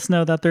 let us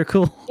know that they're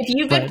cool. If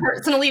you've been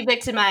personally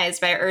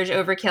victimized by Urge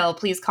Overkill,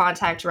 please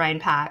contact Ryan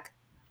Pack.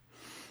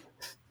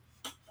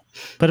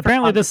 But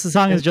apparently this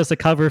song is just a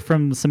cover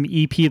from some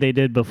EP they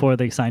did before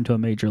they signed to a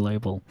major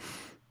label.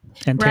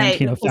 And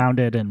Tarantino found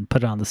it and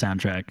put it on the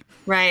soundtrack.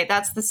 Right.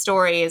 That's the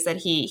story, is that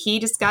he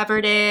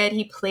discovered it.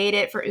 He played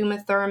it for Uma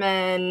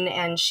Thurman,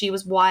 and she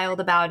was wild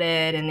about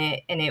it.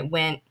 And it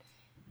went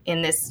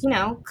in this,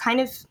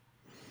 kind of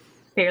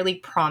fairly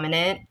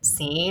prominent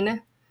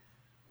scene.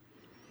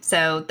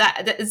 So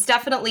that is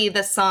definitely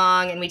the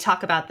song. And we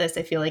talk about this,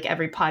 I feel like,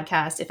 every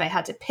podcast. If I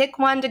had to pick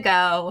one to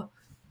go,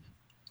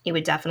 it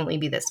would definitely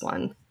be this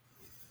one.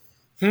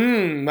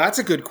 That's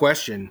a good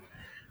question.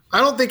 I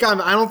don't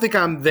think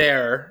I'm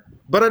there,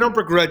 but I don't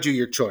begrudge you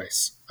your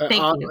choice. Thank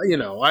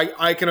you.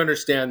 I can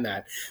understand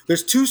that.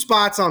 There's two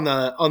spots on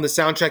the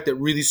soundtrack that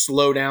really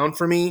slow down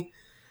for me.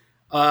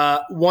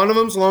 One of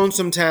them's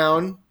Lonesome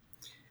Town,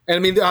 and I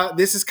mean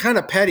this is kind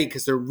of petty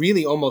because they're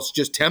really almost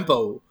just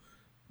tempo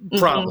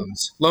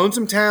problems.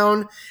 Lonesome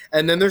Town,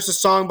 and then there's a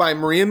song by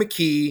Maria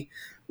McKee,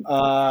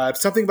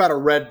 something about a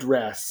red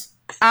dress.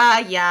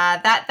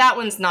 Yeah, that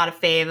one's not a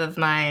fave of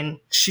mine.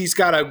 She's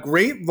got a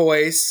great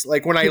voice.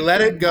 Like when I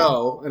let it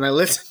go and I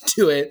listen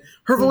to it,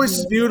 her voice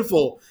is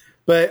beautiful,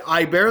 but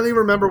I barely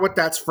remember what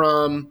that's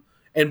from.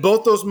 And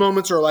both those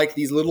moments are like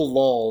these little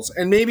lulls.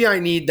 And maybe I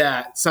need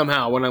that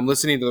somehow when I'm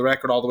listening to the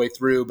record all the way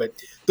through. But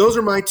those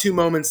are my two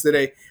moments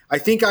that I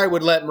think I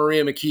would let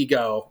Maria McKee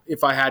go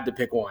if I had to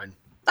pick one.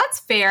 That's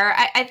fair.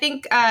 I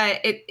think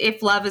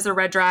if Love is a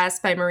Red Dress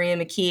by Maria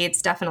McKee,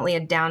 it's definitely a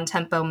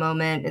down-tempo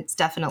moment. It's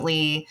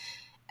definitely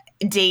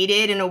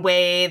dated in a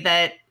way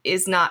that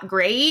is not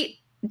great.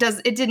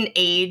 It didn't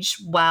age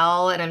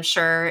well, and I'm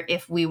sure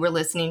if we were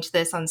listening to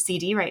this on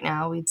CD right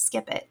now, we'd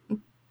skip it.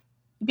 It'd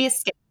be a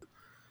skip.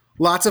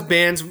 Lots of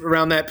bands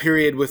around that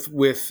period with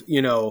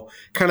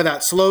kind of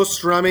that slow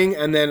strumming,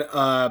 and then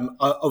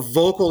a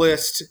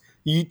vocalist,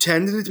 you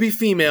tended to be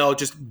female,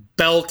 just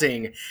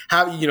belting,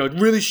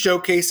 really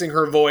showcasing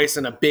her voice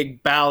in a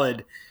big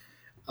ballad.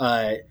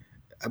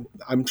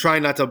 I'm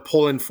trying not to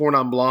pull in Four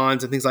Non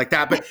Blondes and things like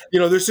that, but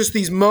there's just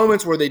these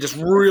moments where they just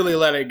really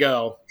let it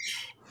go.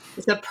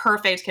 It's a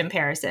perfect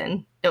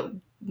comparison.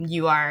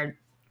 You are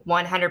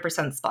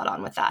 100% spot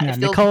on with that. Yeah,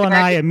 Nicole and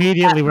I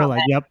immediately were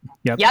like, yep.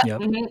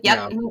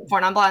 Four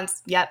Non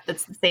Blondes. Yep,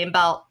 it's the same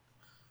belt.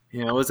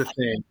 Yeah, it was a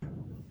thing.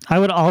 I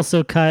would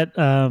also cut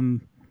Urge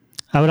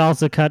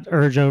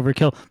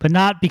Overkill, but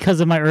not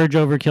because of my Urge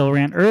Overkill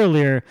rant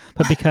earlier,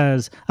 but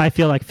because I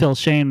feel like Phil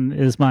Shane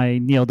is my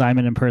Neil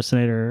Diamond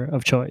impersonator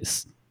of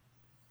choice.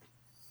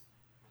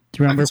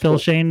 Do you remember Phil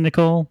Shane,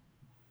 Nicole?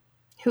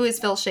 Who is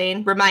Phil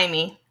Shane? Remind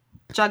me.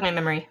 Jog my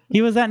memory.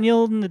 He was that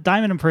Neil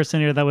Diamond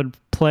impersonator that would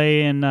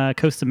play in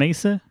Costa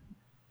Mesa.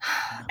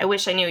 I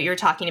wish I knew what you were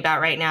talking about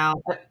right now.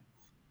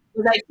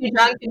 Was I too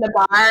drunk in the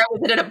bar?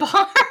 Was it at a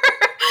bar?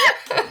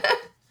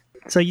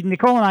 So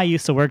Nicole and I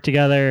used to work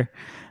together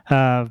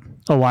a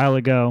while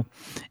ago,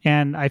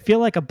 and I feel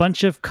like a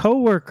bunch of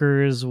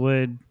coworkers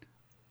would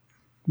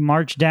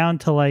march down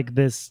to like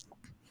this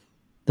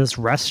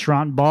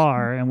restaurant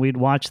bar, and we'd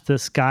watch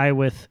this guy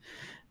with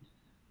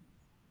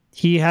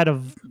he had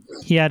a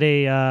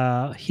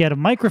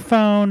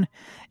microphone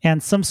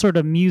and some sort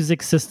of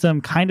music system,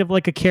 kind of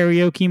like a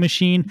karaoke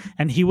machine,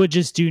 and he would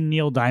just do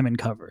Neil Diamond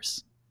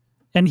covers.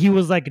 And he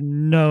was like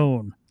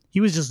known. He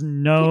was just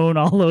known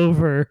all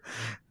over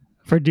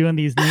for doing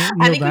these Neil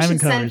I think Diamond we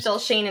should covers. send Phil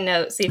Shane a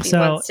note, see if he So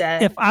wants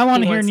to. if I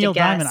want he to hear wants Neil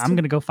guest. Diamond, I'm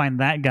going to go find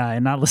that guy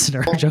and not listen to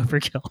Urge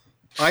Overkill.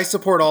 I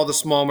support all the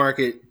small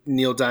market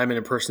Neil Diamond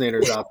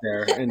impersonators out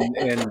there, and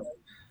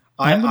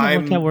I'm gonna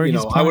look at where he's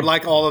I would playing.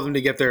 like all of them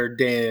to get their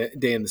day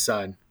in the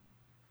sun.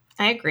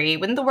 I agree.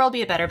 Wouldn't the world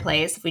be a better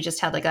place if we just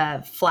had like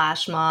a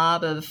flash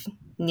mob of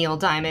Neil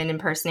Diamond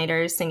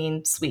impersonators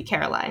singing Sweet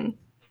Caroline?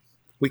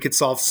 We could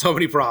solve so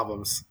many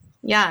problems.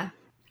 Yeah.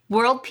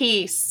 World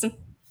peace.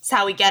 That's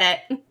how we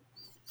get it.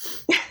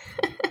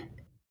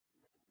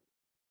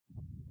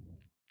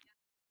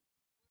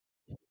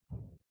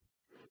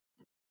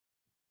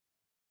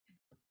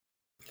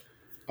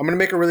 I'm going to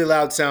make a really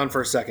loud sound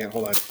for a second.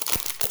 Hold on.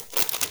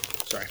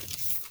 Sorry.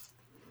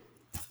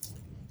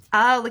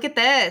 Oh, look at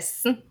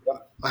this.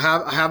 I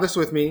have this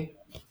with me.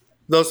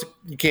 Those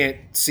you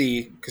can't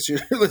see because you're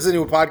listening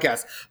to a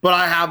podcast, but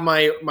I have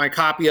my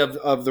copy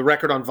of the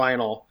record on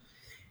vinyl.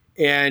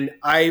 And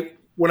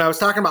when I was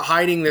talking about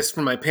hiding this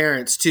from my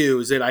parents too,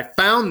 is that I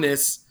found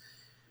this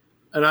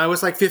and I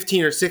was like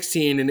 15 or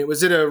 16 and it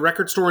was at a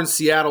record store in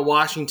Seattle,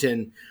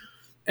 Washington.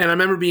 And I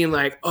remember being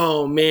like,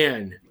 oh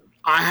man,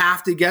 I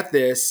have to get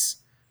this,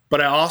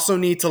 but I also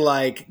need to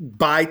like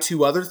buy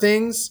two other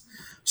things.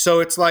 So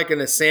it's like in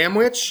a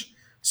sandwich.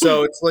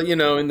 So it's like,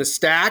 in the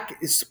stack.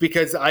 It's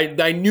because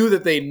I knew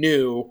that they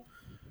knew,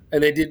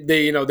 and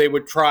they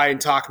would try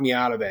and talk me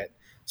out of it.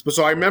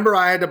 So I remember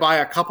I had to buy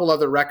a couple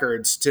other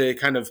records to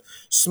kind of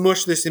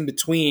smush this in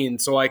between.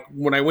 So like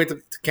when I went to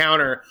the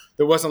counter,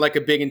 there wasn't like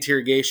a big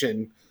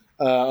interrogation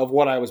of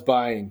what I was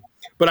buying.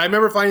 But I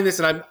remember finding this,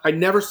 and I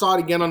never saw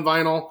it again on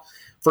vinyl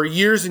for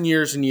years and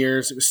years and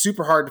years. It was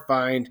super hard to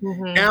find.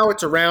 Mm-hmm. Now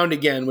it's around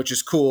again, which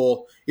is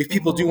cool. If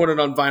people do want it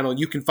on vinyl,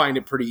 you can find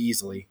it pretty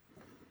easily.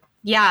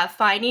 Yeah,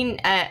 finding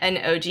an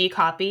OG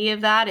copy of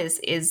that is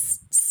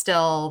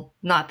still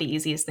not the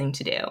easiest thing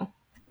to do.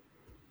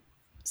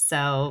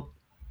 So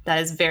that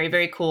is very,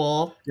 very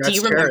cool. Do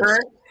you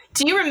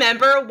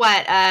remember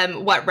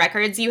what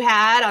records you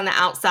had on the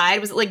outside?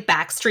 Was it like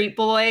Backstreet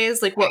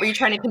Boys? Like what were you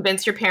trying to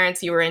convince your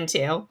parents you were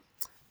into?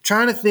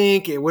 Trying to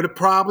think, it would have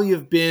probably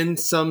have been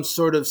some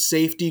sort of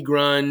safety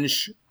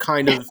grunge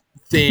kind of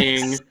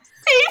thing.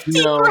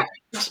 Grunge.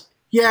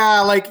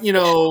 Yeah, like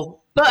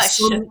Bush.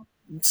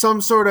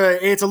 Some sort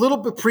of, it's a little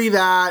bit pre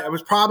that. It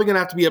was probably going to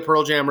have to be a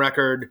Pearl Jam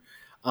record.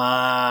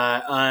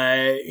 Something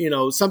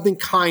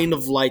kind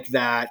of like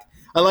that.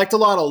 I liked a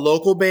lot of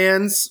local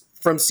bands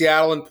from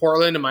Seattle and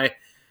Portland, and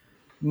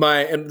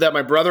that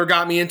my brother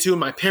got me into, and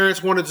my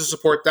parents wanted to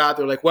support that.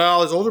 They're like,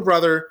 well, his older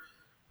brother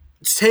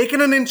is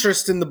taking an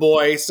interest in the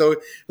boy, so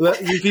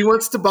if he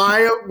wants to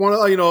buy a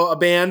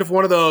band of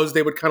one of those,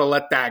 they would kind of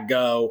let that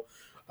go.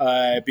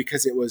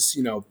 Because it was,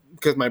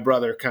 because my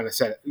brother kind of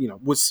said,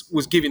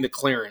 was giving the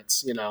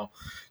clearance,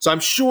 So I'm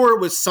sure it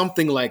was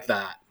something like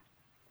that.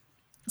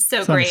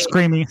 So great.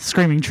 Screaming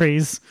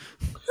trees.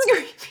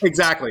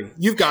 Exactly.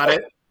 You've got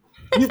it.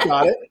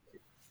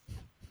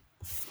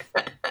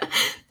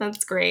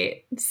 That's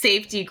great.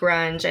 Safety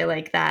grunge. I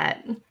like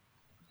that.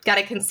 Got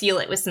to conceal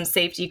it with some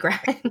safety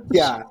grunge.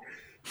 Yeah.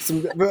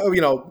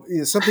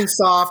 Something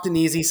soft and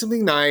easy,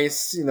 something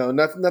nice,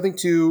 nothing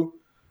too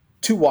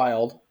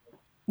wild.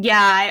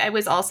 Yeah, I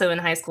was also in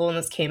high school when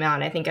this came out,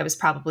 and I think I was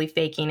probably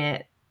faking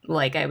it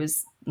like I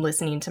was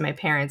listening to my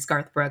parents'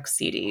 Garth Brooks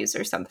CDs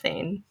or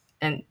something,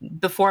 and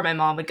before my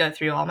mom would go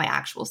through all my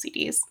actual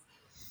CDs,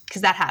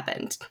 because that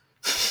happened.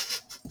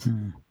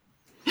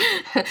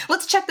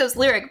 Let's check those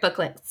lyric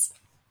booklets.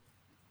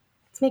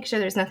 Let's make sure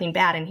there's nothing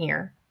bad in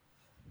here.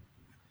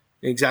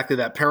 Exactly,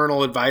 that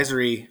parental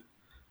advisory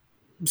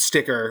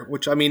sticker,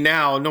 which, I mean,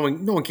 now no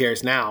one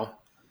cares now.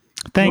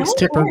 Thanks,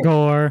 Tipper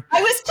Gore.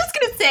 I was just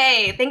going to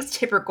say, thanks,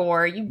 Tipper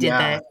Gore. You did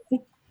that.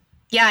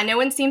 Yeah, no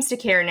one seems to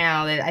care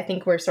now. I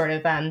think we're sort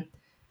of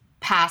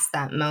past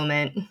that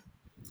moment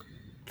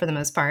for the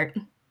most part.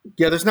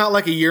 Yeah, there's not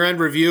like a year-end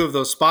review of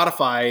those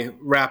Spotify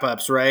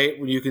wrap-ups, right?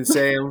 When you can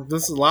say,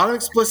 this is a lot of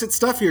explicit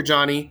stuff here,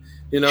 Johnny.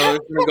 You're going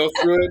to go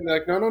through it and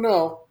like,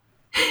 no.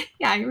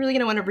 Yeah, you're really going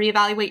to want to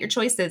reevaluate your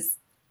choices.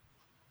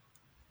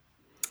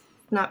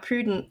 Not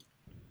prudent.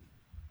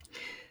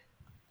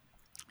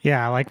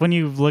 Yeah, like when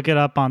you look it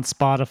up on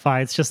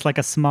Spotify, it's just like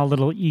a small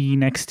little E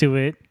next to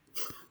it.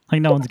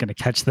 Like no one's going to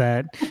catch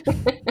that.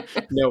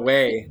 No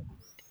way.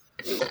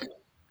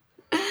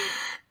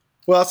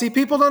 Well, see,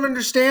 people don't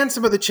understand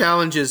some of the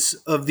challenges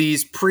of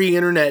these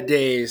pre-internet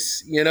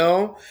days,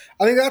 I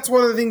think that's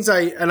one of the things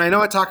and I know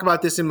I talk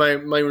about this in my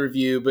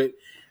review, but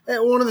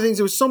one of the things,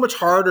 it was so much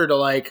harder to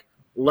like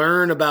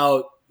learn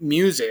about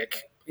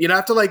music. You'd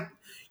have to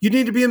you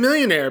need to be a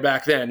millionaire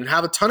back then and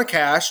have a ton of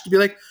cash to be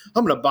like,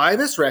 I'm going to buy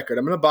this record.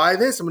 I'm going to buy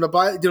this. I'm going to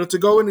buy, to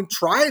go in and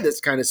try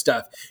this kind of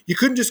stuff. You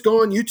couldn't just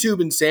go on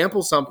YouTube and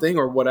sample something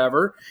or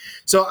whatever.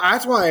 So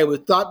that's why I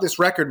thought this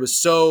record was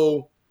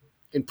so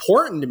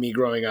important to me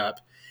growing up,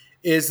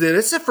 is that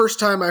it's the first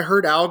time I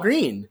heard Al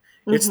Green.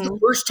 It's the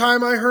first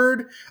time I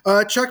heard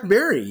Chuck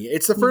Berry.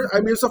 It's the first,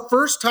 it's the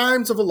first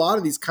times of a lot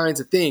of these kinds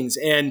of things.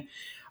 And,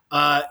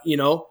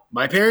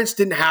 my parents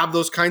didn't have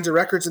those kinds of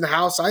records in the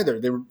house either.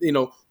 They were,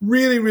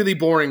 really, really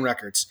boring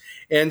records.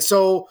 And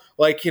so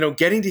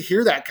getting to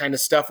hear that kind of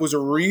stuff was a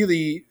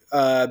really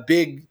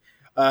big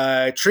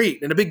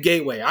treat and a big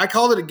gateway. I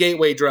called it a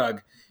gateway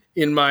drug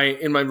in my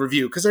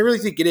review, because I really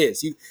think it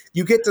is.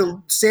 You get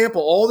to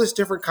sample all this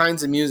different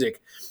kinds of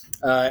music.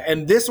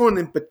 And this one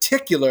in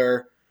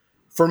particular,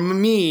 for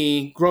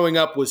me, growing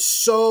up, was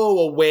so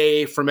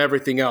away from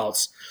everything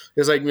else.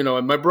 It's like,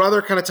 my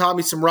brother kind of taught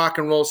me some rock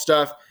and roll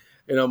stuff.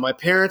 My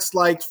parents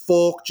liked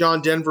folk,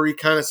 John Denver-y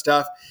kind of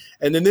stuff.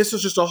 And then this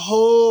was just a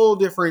whole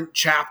different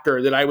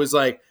chapter that I was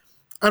like,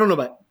 I don't know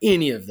about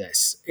any of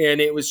this. And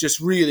it was just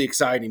really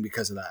exciting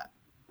because of that.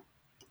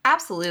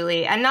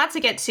 Absolutely. And not to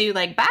get too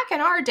back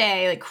in our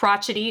day,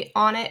 crotchety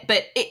on it,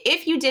 but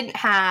if you didn't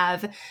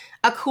have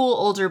a cool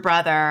older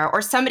brother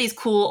or somebody's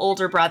cool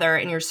older brother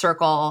in your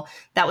circle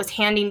that was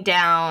handing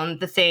down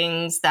the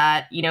things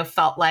that,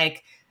 felt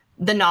like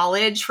the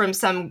knowledge from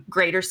some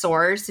greater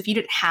source, if you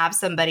didn't have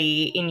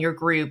somebody in your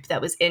group that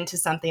was into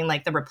something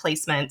like the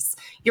Replacements,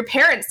 your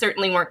parents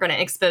certainly weren't going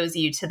to expose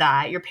you to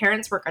that. Your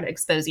parents weren't going to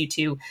expose you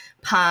to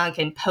punk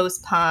and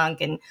post-punk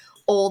and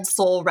old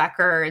soul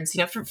records,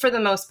 for the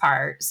most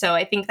part. So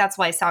I think that's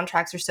why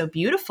soundtracks are so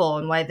beautiful,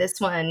 and why this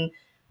one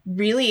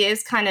really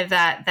is kind of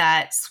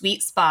that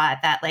sweet spot,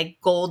 that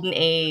golden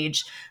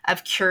age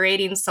of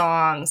curating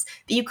songs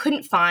that you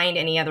couldn't find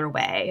any other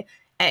way.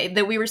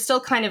 That we were still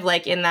kind of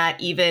in that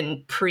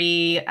even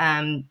pre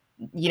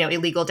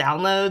illegal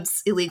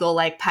downloads, illegal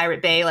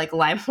Pirate Bay,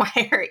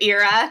 LimeWire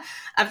era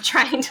of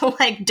trying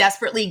to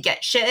desperately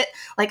get shit.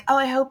 Oh,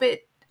 I hope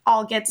it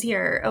all gets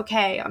here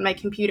okay on my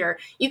computer.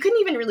 You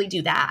couldn't even really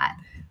do that.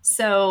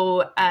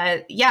 So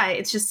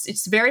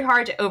it's very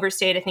hard to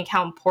overstate, I think,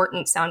 how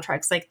important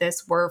soundtracks like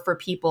this were for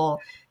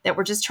people that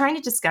were just trying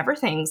to discover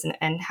things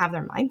and have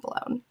their mind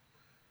blown.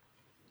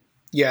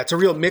 Yeah, it's a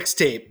real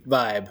mixtape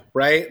vibe,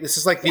 right? This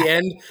is the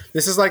end.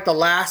 This is the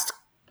last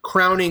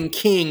crowning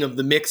king of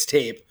the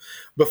mixtape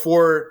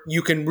before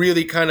you can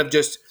really kind of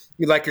just,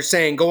 like you're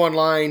saying, go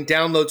online,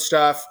 download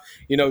stuff,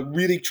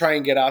 really try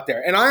and get out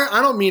there. And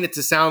I don't mean it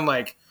to sound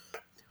like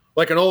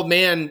an old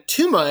man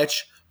too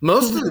much.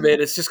 Most of it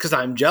is just because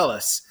I'm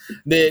jealous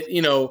that,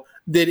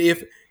 that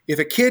if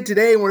a kid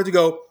today wanted to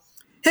go,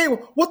 hey,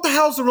 what the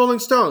hell's the Rolling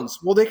Stones?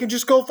 Well, they can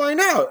just go find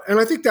out. And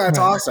I think that's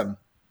awesome.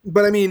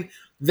 But I mean,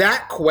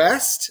 that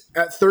quest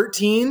at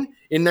 13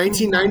 in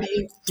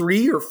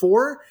 1993 or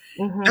 4,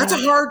 that's a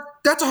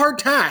hard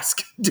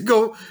task to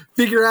go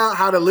figure out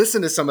how to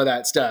listen to some of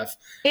that stuff.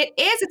 It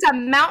is. It's a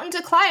mountain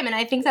to climb. And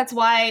I think that's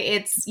why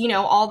it's,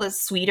 all the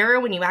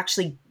sweeter when you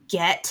actually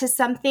get to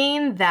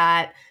something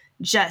that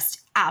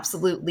just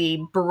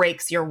absolutely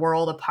breaks your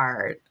world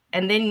apart.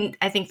 And then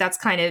I think that's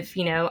kind of,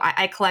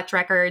 I collect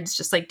records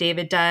just like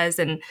David does.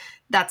 And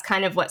that's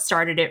kind of what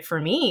started it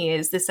for me,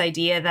 is this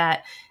idea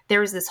that there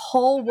was this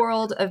whole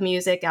world of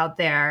music out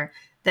there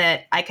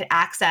that I could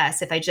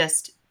access if I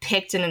just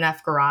picked in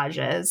enough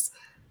garages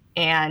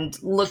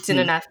and looked in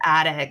enough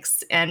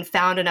attics and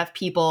found enough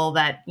people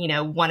that,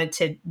 wanted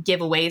to give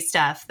away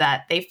stuff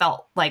that they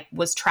felt like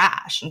was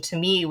trash. And to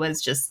me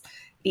was just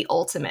the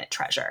ultimate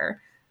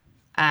treasure.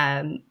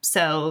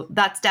 So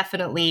that's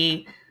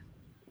definitely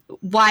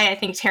why I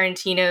think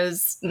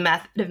Tarantino's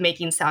method of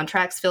making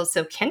soundtracks feels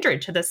so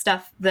kindred to the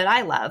stuff that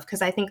I love,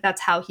 because I think that's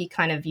how he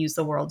kind of views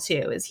the world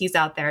too, is he's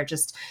out there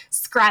just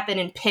scrapping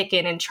and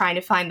picking and trying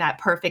to find that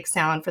perfect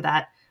sound for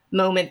that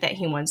moment that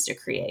he wants to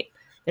create.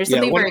 There's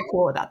something very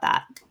cool about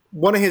that.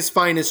 One of his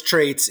finest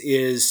traits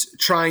is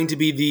trying to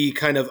be the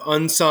kind of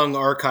unsung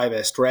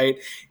archivist, right?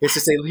 It's to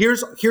say,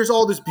 here's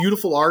all this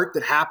beautiful art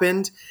that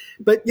happened,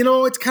 but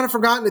it's kind of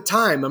forgotten at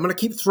time. I'm going to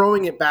keep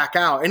throwing it back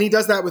out. And he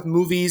does that with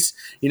movies.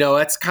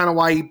 That's kind of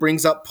why he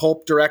brings up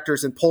pulp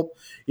directors and pulp,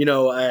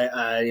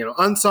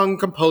 unsung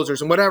composers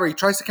and whatever. He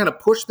tries to kind of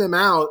push them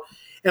out.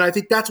 And I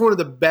think that's one of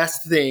the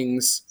best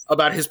things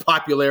about his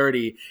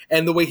popularity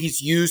and the way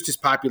he's used his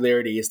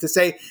popularity, is to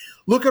say,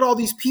 look at all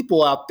these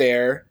people out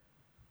there,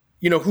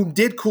 who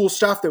did cool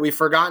stuff that we've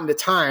forgotten to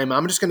time.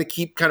 I'm just going to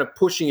keep kind of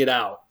pushing it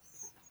out.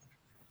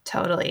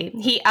 Totally.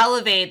 He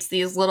elevates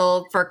these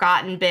little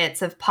forgotten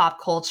bits of pop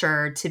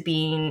culture to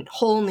being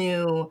whole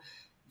new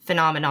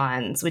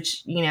phenomenons,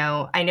 which,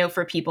 I know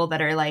for people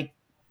that are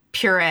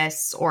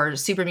purists or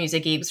super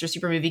music geeks or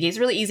super movie geeks,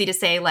 really easy to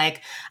say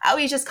oh,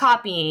 he's just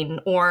copying,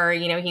 or,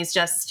 he's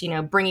just,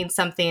 bringing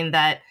something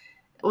that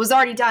was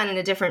already done in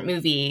a different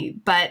movie.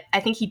 But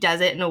I think he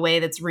does it in a way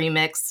that's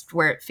remixed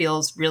where it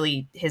feels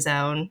really his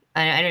own.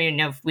 I don't even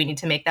know if we need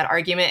to make that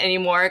argument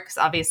anymore, because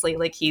obviously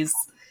he's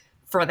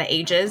for the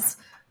ages,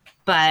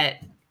 but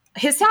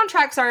his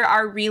soundtracks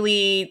are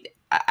really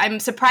I'm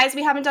surprised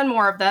we haven't done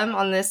more of them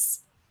on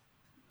this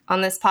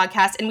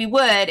podcast, and we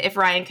would if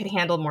Ryan could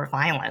handle more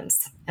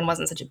violence and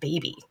wasn't such a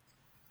baby.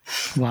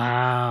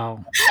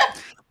 Wow.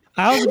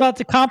 I was about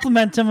to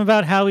compliment him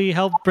about how he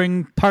helped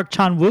bring Park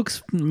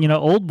Chan-wook's,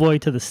 old boy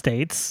to the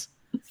States.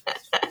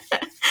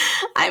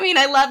 I mean,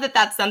 I love that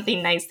that's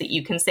something nice that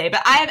you can say,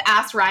 but I have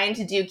asked Ryan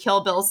to do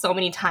Kill Bill so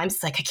many times,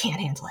 it's like, I can't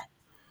handle it.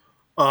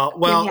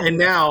 And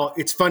now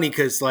it's funny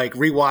because like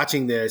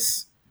rewatching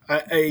this,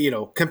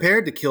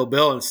 compared to Kill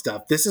Bill and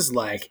stuff, this is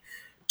like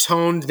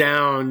toned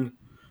down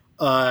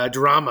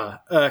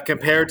drama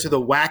compared to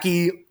the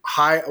wacky,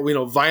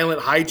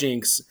 violent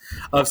hijinks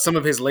of some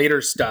of his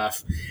later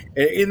stuff,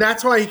 and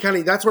that's why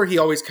that's where he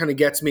always kind of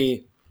gets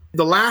me.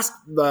 The last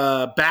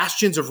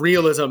bastions of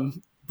realism,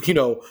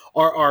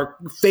 are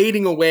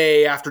fading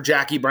away after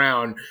Jackie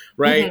Brown,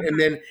 right? Mm-hmm. And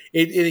then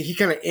he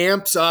kind of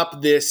amps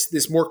up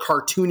this more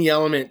cartoony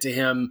element to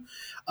him,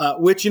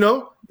 which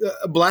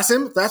bless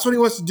him, if that's what he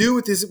wants to do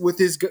with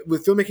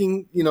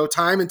filmmaking,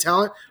 time and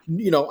talent.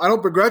 I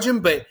don't begrudge him,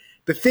 but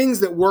the things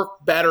that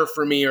work better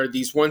for me are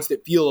these ones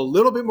that feel a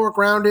little bit more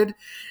grounded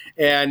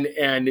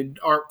and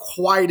aren't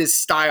quite as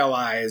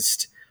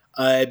stylized,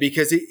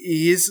 because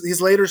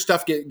his later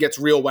stuff gets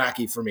real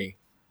wacky for me.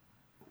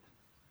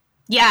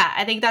 Yeah,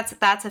 I think that's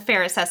a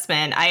fair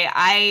assessment.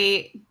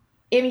 I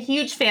am a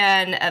huge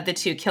fan of the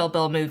 2 Kill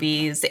Bill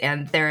movies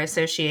and their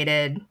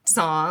associated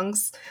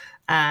songs.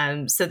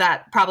 So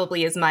that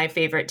probably is my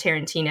favorite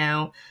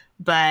Tarantino.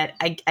 But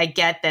I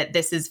get that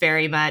this is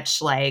very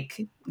much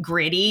like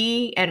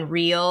gritty and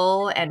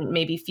real and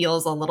maybe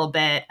feels a little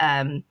bit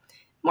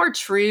more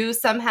true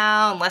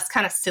somehow and less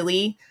kind of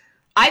silly.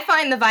 I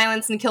find the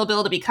violence in Kill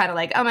Bill to be kind of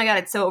like, oh my God,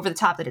 it's so over the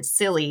top that it's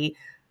silly.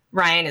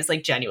 Ryan is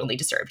like genuinely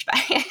disturbed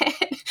by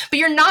it. But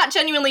you're not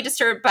genuinely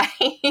disturbed by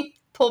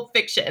Pulp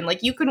Fiction.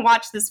 Like you can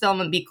watch this film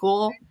and be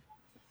cool.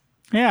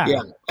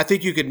 Yeah, I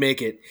think you could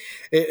make it.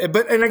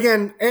 And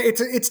again,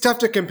 it's tough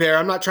to compare.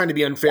 I'm not trying to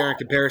be unfair in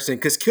comparison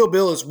because Kill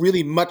Bill is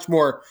really much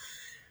more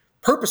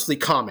purposely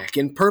comic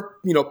and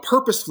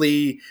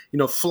purposefully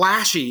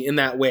flashy in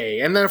that way.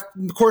 And then of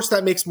course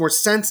that makes more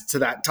sense to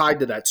that, tied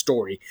to that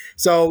story.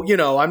 So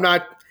I'm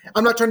not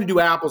trying to do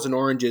apples and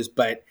oranges,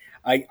 but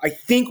I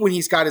think when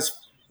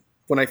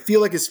I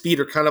feel like his feet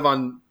are kind of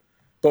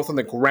both on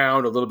the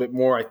ground a little bit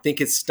more, I think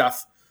his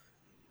stuff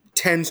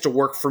tends to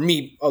work for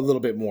me a little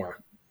bit more.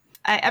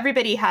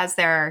 Everybody has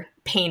their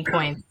pain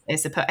points, I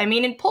suppose. I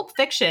mean, in Pulp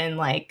Fiction,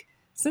 like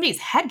somebody's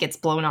head gets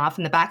blown off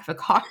in the back of a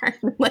car.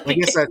 Like, I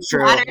guess that's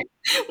true.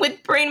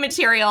 With brain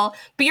material,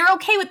 but you're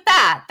okay with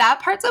that.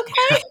 That part's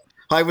okay.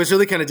 I was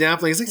really kind of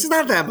downplaying. It's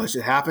not that much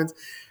that happens.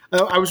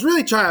 I was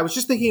really trying. I was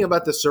just thinking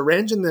about the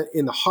syringe in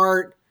the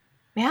heart.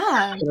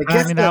 Yeah,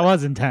 I mean that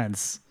was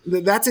intense.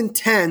 That's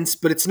intense,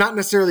 but it's not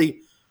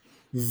necessarily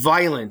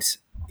violent,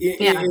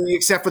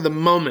 except for the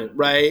moment,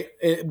 right?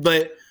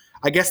 But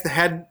I guess the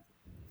head.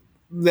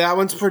 That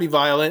one's pretty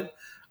violent.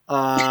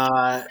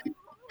 I'm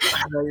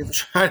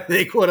trying to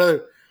think what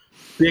other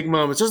big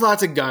moments. There's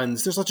lots of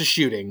guns. There's lots of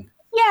shooting.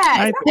 Yeah.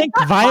 I think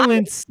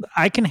violence,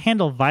 I can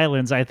handle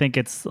violence. I think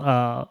it's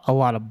a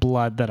lot of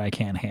blood that I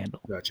can't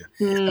handle. Gotcha.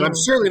 And I'm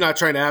certainly not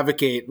trying to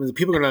advocate.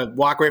 People are going to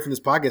walk away from this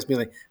podcast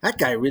being like, that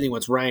guy really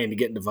wants Ryan to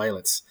get into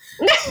violence.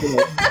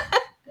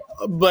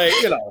 But,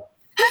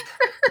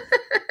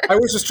 I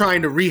was just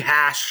trying to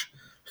rehash,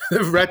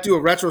 do a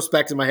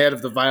retrospect in my head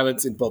of the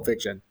violence in Pulp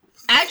Fiction.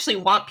 I actually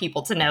want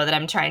people to know that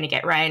I'm trying to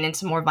get Ryan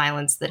into more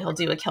violence, that he'll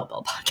do a Kill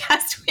Bill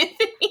podcast with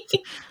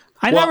me.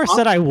 I never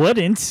said I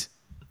wouldn't.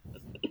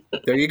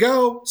 There you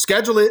go.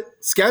 Schedule it.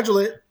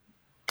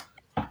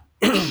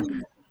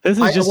 This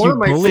is just you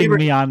bullying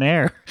me on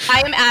air.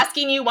 I am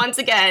asking you once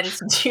again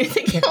to do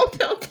the Kill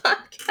Bill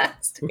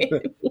podcast with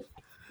me.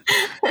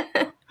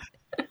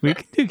 We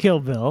can do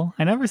Kill Bill.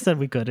 I never said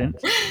we couldn't.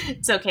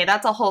 It's okay.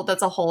 That's a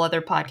whole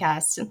other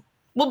podcast.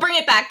 We'll bring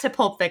it back to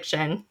Pulp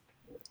Fiction.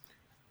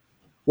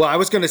 Well, I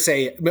was going to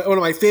say one of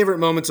my favorite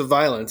moments of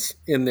violence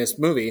in this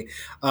movie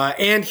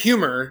and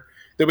humor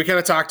that we kind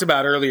of talked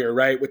about earlier,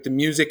 right, with the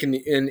music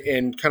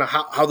and kind of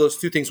how those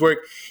two things work,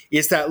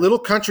 is that little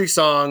country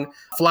song,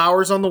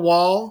 Flowers on the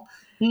Wall,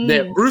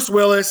 that Bruce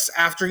Willis,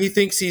 after he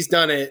thinks he's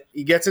done it,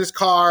 he gets in his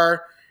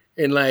car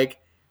and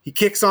he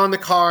kicks on the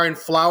car and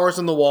Flowers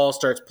on the Wall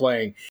starts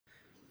playing.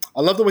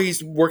 I love the way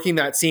he's working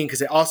that scene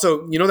because it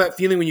also, that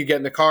feeling when you get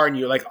in the car and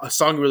you like a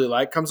song you really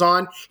like comes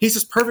on. He's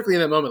just perfectly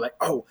in that moment, like,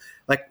 oh,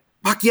 like,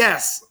 fuck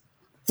yes,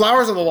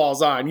 Flowers on the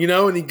Wall's on,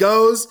 and he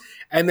goes,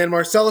 and then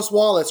Marcellus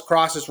Wallace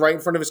crosses right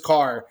in front of his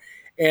car,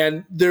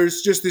 and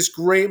there's just this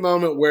great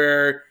moment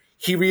where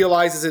he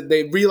realizes that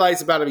they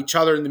realize about each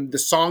other, and the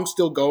song's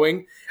still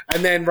going,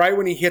 and then right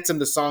when he hits him,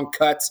 the song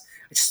cuts.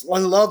 I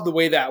love the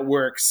way that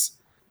works.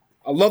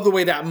 I love the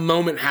way that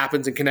moment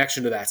happens in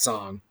connection to that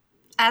song.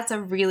 That's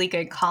a really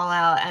good call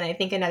out. And I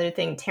think another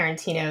thing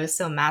Tarantino is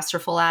so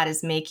masterful at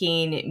is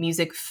making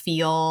music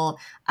feel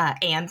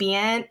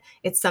ambient.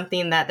 It's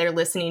something that they're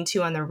listening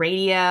to on the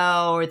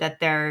radio or that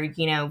they're,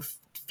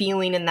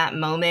 feeling in that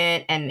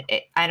moment. And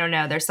I don't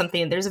know, there's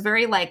a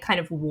very kind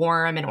of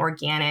warm and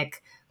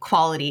organic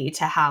quality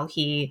to how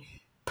he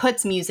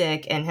puts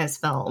music in his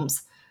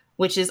films,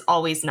 which is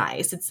always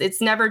nice.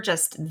 It's never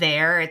just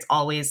there. It's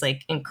always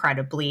like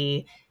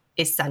incredibly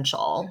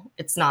essential.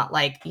 It's not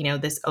like, you know,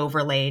 this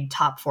overlaid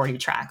top 40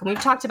 track. And we've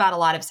talked about a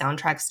lot of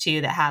soundtracks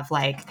too that have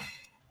like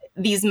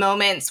these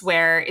moments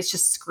where it's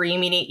just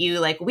screaming at you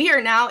like, we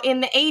are now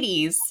in the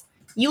 80s.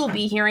 You'll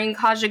be hearing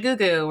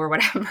Kajagoogoo or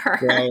whatever.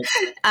 Right.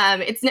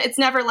 It's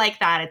never like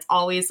that. It's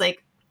always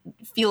like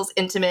feels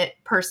intimate,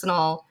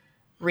 personal,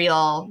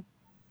 real,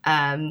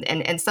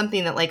 and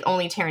something that like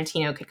only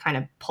Tarantino could kind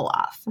of pull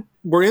off.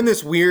 We're in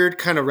this weird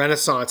kind of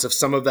renaissance of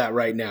some of that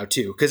right now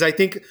too, because I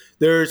think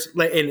there's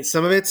like, and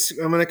some of it's,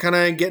 I'm going to kind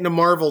of get into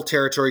Marvel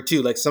territory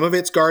too. Like some of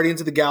it's Guardians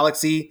of the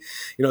Galaxy.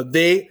 You know,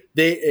 they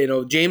you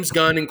know, James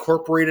Gunn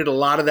incorporated a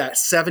lot of that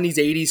 70s,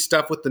 80s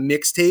stuff with the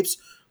mixtapes,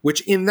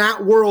 which in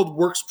that world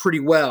works pretty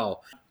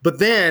well. But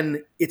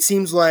then it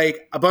seems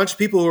like a bunch of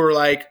people who are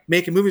like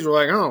making movies were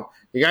like, oh,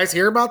 you guys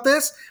hear about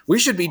this? We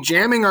should be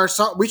jamming our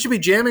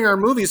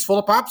movies full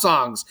of pop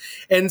songs.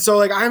 And so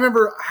like I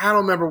don't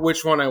remember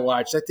which one I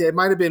watched. It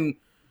might have been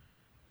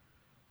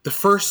the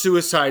first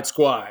Suicide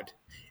Squad.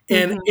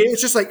 And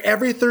it's just like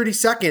every 30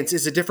 seconds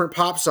is a different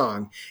pop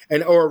song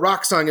or a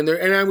rock song in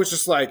there. And I was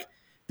just like,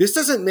 this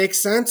doesn't make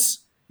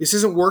sense. This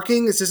isn't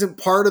working. This isn't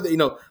part of the, you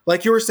know,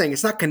 like you were saying,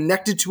 it's not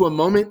connected to a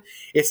moment.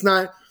 It's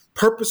not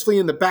purposefully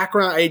in the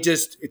background.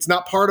 It's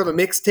not part of a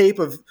mixtape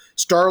of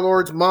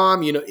Star-Lord's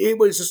mom. You know, it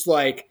was just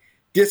like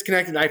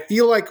disconnected. I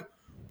feel like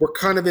we're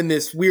kind of in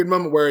this weird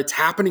moment where it's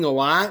happening a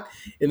lot.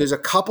 And there's a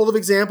couple of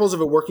examples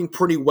of it working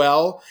pretty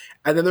well.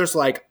 And then there's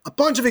like a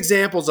bunch of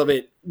examples of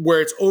it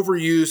where it's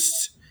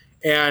overused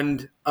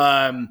and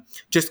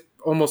just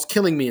almost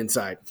killing me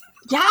inside.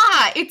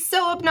 Yeah, it's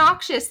so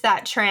obnoxious,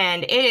 that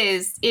trend. It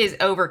is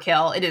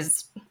overkill. It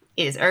is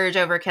urge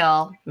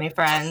overkill, my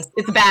friends.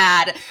 It's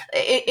bad.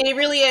 It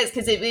really is,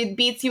 because it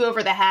beats you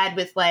over the head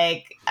with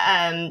like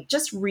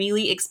just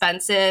really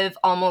expensive,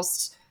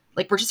 almost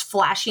like we're just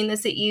flashing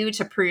this at you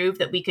to prove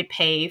that we could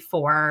pay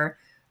for,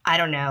 I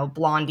don't know,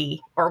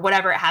 Blondie or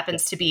whatever it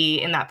happens to be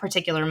in that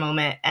particular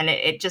moment. And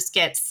it just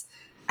gets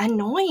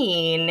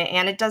annoying,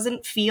 and it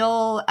doesn't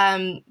feel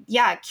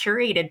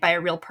curated by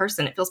a real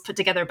person. It feels put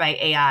together by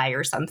AI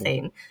or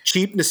something.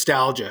 Cheap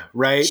nostalgia,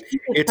 right?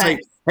 It's like,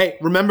 hey,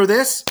 remember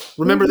this?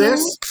 Remember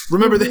this?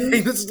 Remember this?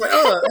 It's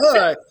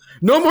like,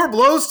 no more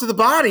blows to the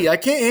body. I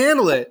can't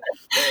handle it.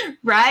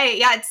 Right?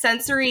 Yeah, it's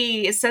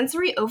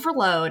sensory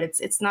overload.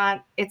 It's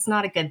not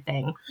a good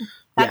thing.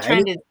 That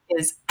trend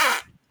is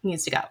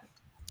needs to go.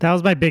 That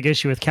was my big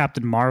issue with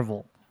Captain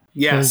Marvel.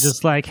 Yes. It was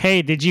just like,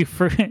 hey,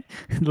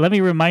 let me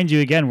remind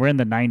you again, we're in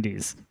the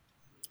 90s.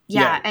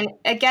 Yeah. And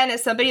again,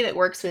 as somebody that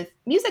works with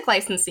music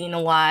licensing a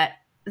lot,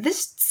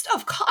 this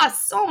stuff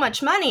costs so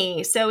much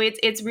money. So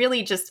it's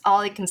really just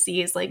all I can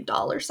see is like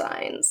dollar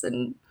signs.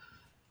 And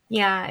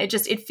yeah,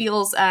 it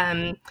feels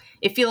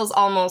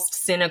almost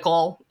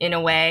cynical in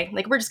a way.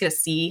 Like we're just going to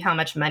see how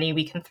much money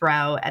we can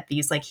throw at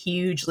these like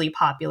hugely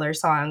popular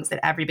songs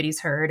that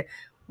everybody's heard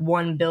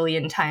 1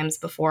 billion times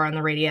before on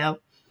the radio.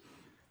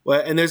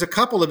 Well, and there's a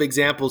couple of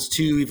examples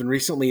too, even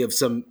recently, of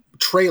some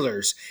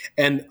trailers.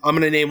 And I'm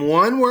going to name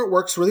one where it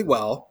works really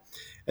well.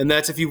 And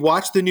that's if you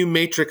watch the new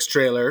Matrix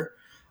trailer,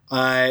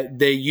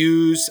 they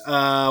use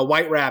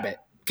White Rabbit.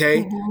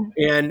 Okay. Mm-hmm.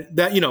 And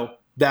that, you know,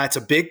 that's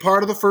a big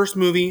part of the first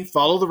movie.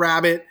 Follow the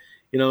rabbit.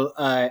 You know,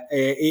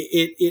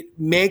 it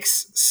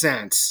makes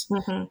sense.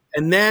 Mm-hmm.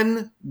 And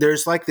then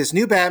there's like this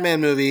new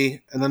Batman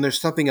movie, and then there's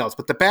something else.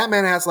 But the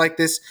Batman has like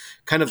this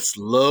kind of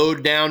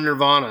slowed down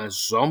Nirvana,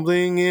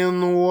 something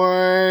in the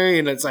way,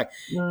 and it's like,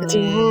 I was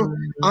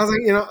like,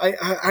 you know,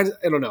 I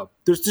don't know.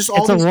 There's just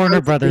all. It's a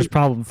Warner Brothers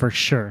problem for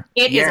sure.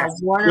 It is a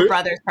Warner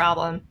Brothers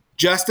problem.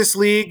 Justice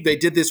League, they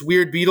did this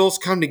weird Beatles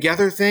come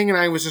together thing, and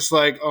I was just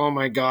like, oh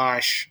my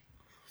gosh,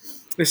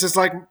 this is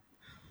like.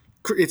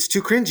 It's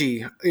too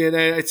cringy.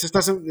 It just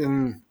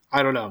doesn't.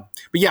 I don't know,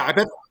 but yeah, I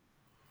bet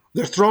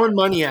they're throwing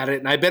money at it,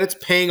 and I bet it's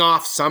paying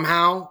off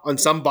somehow on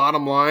some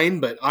bottom line.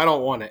 But I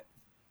don't want it.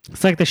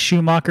 It's like the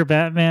Schumacher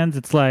Batmans.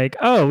 It's like,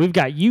 oh, we've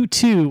got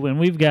U2 and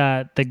we've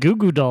got the Goo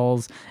Goo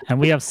Dolls, and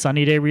we have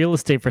Sunny Day Real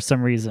Estate for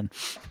some reason.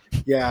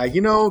 Yeah,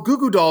 you know, Goo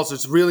Goo Dolls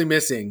is really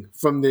missing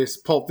from this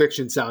Pulp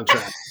Fiction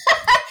soundtrack.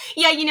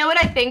 Yeah, you know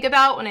what I think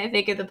about when I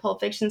think of the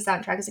Pulp Fiction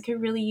soundtrack is it could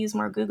really use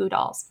more Goo Goo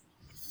Dolls.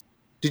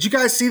 Did you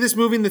guys see this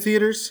movie in the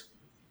theaters?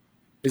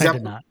 I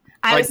did not.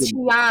 I was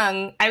too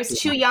young. I was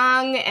too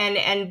young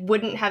and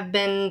wouldn't have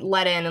been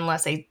let in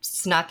unless I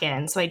snuck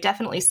in. So I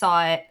definitely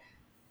saw it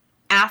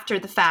after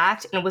the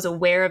fact and was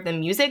aware of the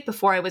music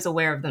before I was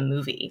aware of the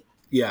movie.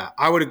 Yeah,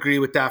 I would agree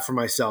with that for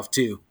myself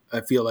too. I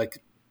feel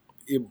like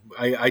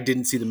I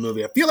didn't see the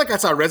movie. I feel like I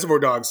saw Reservoir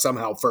Dogs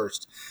somehow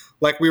first.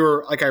 Like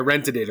I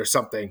rented it or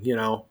something, you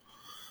know.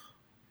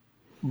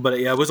 But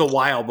yeah, it was a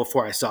while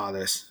before I saw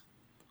this.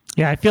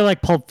 Yeah, I feel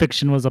like Pulp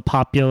Fiction was a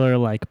popular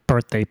like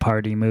birthday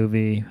party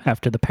movie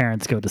after the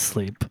parents go to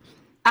sleep.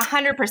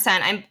 100%.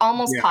 I'm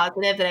almost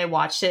positive that I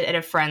watched it at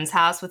a friend's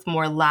house with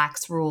more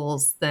lax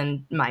rules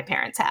than my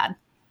parents had.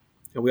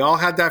 And we all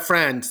had that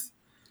friend.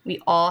 We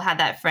all had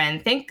that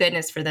friend. Thank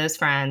goodness for those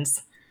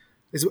friends.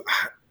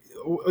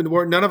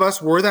 none of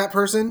us were that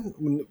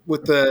person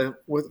with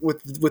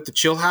the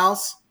chill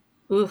house.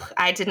 Ooh,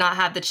 I did not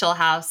have the Chill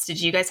House.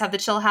 Did you guys have the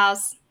Chill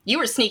House? You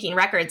were sneaking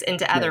records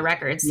into other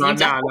records. You Not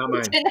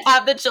mine. didn't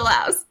have the Chill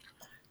House.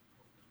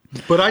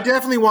 But I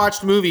definitely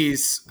watched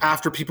movies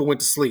after people went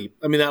to sleep.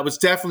 I mean, that was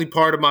definitely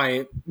part of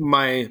my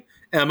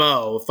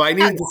MO. If I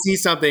needed to see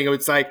something,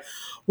 it's like,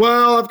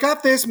 well, I've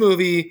got this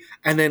movie,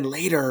 and then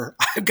later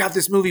I've got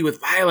this movie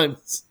with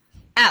violence.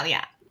 Oh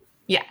yeah.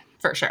 Yeah,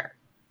 for sure.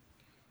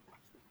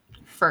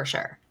 For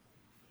sure.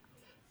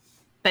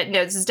 But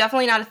no, this is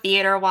definitely not a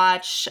theater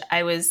watch.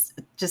 I was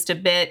just a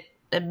bit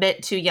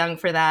too young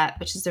for that,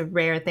 which is a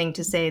rare thing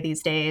to say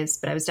these days,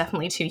 but I was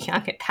definitely too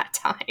young at that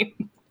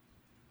time.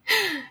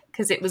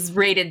 Because it was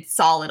rated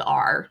solid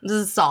R. This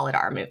is a solid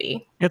R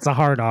movie. It's a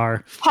hard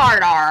R.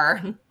 Hard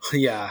R.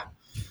 Yeah.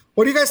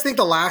 What do you guys think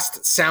the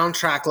last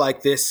soundtrack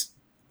like this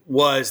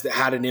was that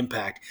had an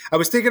impact? I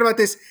was thinking about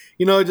this,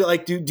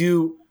 like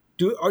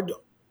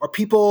are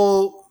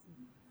people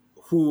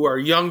who are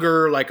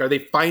younger, like, are they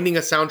finding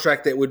a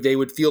soundtrack that they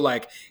would feel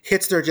like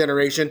hits their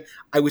generation?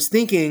 I was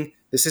thinking,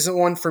 this isn't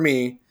one for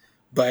me,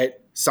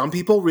 but some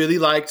people really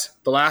liked,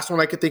 the last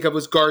one I could think of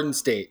was Garden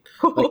State.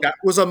 Like, that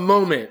was a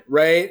moment,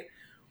 right?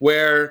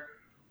 Where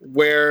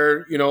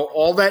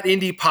all that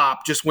indie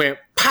pop just went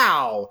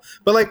pow.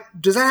 But like,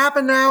 does that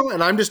happen now?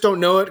 And I just don't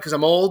know it because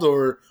I'm old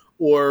or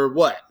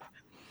what?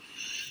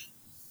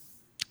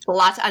 A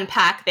lot to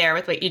unpack there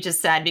with what you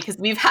just said, because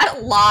we've had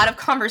a lot of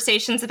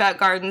conversations about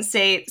Garden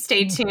State.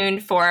 Stay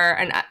tuned for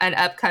an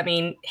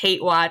upcoming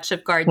hate watch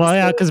of Garden State. Well,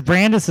 yeah, because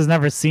Brandis has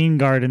never seen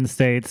Garden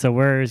State, so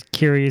we're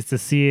curious to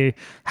see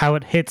how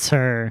it hits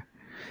her.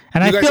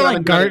 And I feel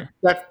like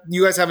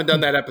you guys haven't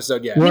done that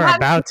episode yet. We're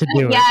about to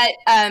do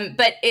it.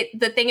 But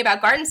the thing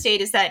about Garden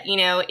State is that,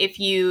 if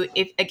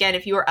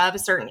you are of a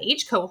certain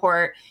age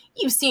cohort,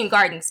 you've seen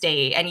Garden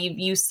State and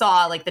you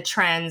saw like the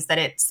trends that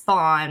it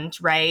spawned,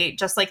 right?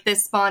 Just like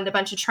this spawned a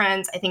bunch of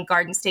trends. I think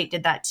Garden State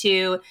did that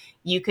too.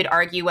 You could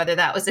argue whether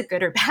that was a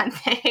good or bad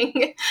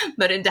thing,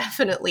 but it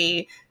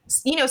definitely,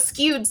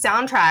 skewed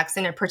soundtracks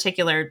in a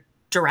particular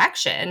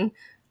direction.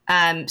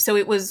 So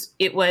it was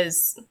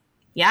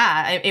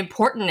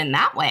important in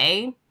that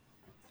way.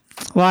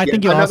 Well, I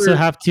think you also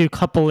have to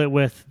couple it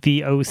with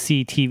the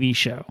OC TV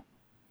show.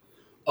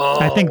 Oh,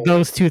 I think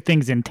those two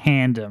things in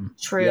tandem.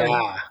 True.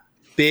 Yeah,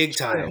 big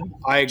time. True.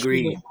 I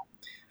agree. True.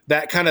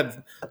 That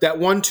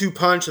 1-2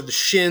 punch of the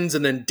Shins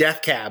and then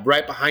Death Cab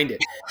right behind it.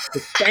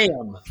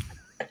 Bam.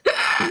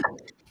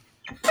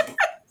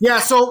 Yeah.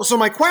 So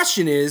my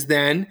question is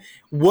then,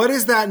 what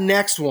is that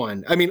next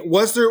one? I mean,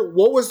 what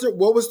was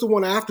the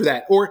one after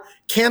that? Or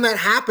can that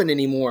happen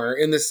anymore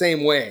in the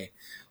same way?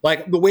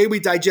 Like the way we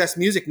digest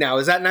music now,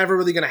 is that never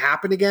really going to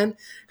happen again?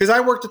 Because I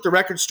worked at the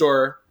record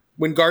store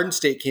when Garden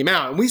State came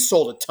out and we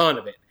sold a ton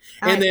of it.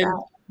 And then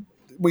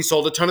we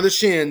sold a ton of the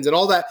Shins and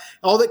all that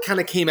kind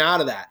of came out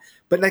of that.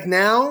 But like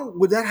now,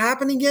 would that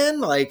happen again?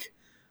 Like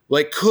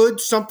could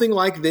something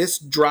like this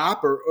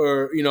drop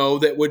or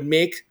that would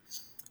make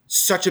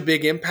such a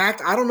big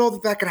impact? I don't know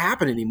that could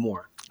happen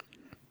anymore.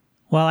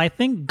 Well, I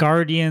think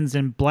Guardians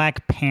and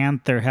Black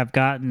Panther have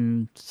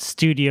gotten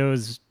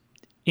studios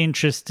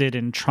interested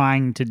in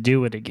trying to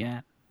do it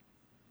again.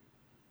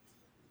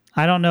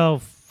 I don't know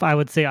if I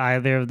would say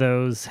either of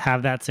those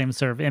have that same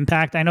sort of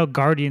impact. I know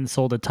Guardians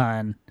sold a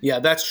ton. Yeah,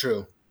 that's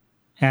true.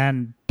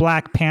 And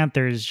Black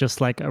Panther is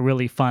just like a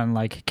really fun,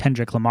 like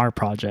Kendrick Lamar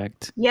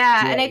project.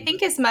 Yeah, and I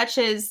think as much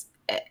as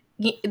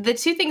the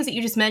two things that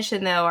you just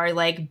mentioned, though, are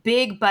like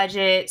big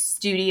budget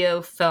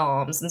studio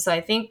films. And so I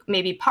think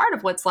maybe part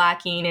of what's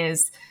lacking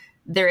is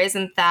there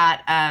isn't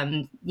that,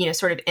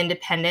 sort of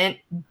independent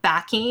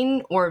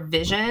backing or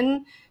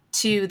vision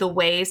to the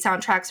way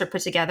soundtracks are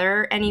put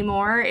together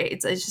anymore.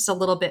 It's just a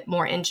little bit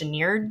more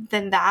engineered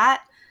than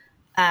that.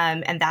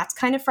 And that's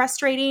kind of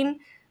frustrating.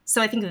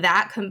 So I think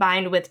that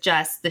combined with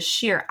just the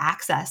sheer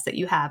access that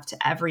you have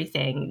to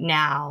everything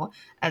now,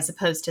 as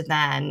opposed to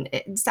then,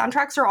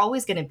 soundtracks are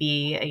always going to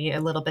be a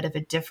little bit of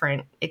a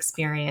different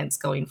experience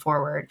going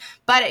forward.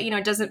 But,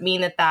 it doesn't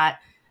mean that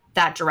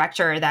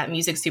director, that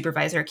music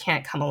supervisor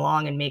can't come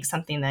along and make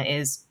something that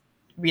is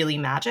really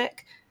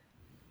magic.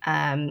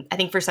 I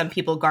think for some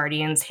people,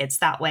 Guardians hits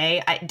that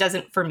way. It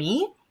doesn't for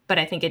me, but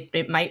I think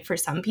it might for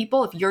some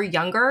people. If you're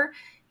younger,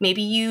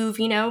 maybe you've,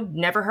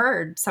 never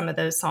heard some of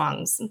those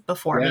songs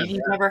before. Yeah, maybe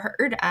you've never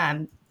heard,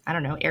 I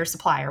don't know, Air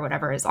Supply or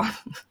whatever is on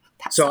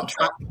that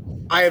soundtrack.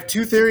 I have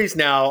two theories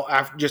now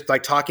after just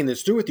like talking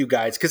this through with you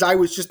guys, because I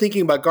was just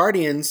thinking about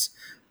Guardians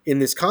in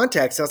this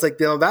context. I was like,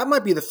 that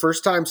might be the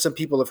first time some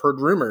people have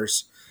heard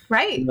Rumors.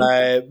 Right.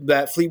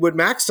 That Fleetwood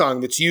Mac song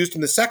that's used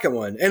in the second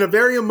one in a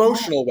very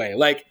emotional way.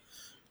 Like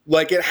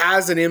it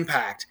has an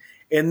impact.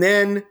 And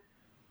then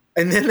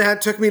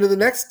that took me to the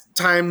next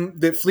time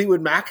that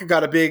Fleetwood Mac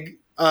got a big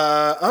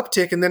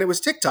uptick, and then it was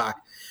TikTok.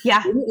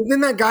 Yeah.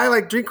 Didn't that guy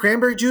like drink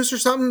cranberry juice or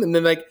something? And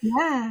then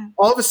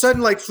all of a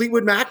sudden, like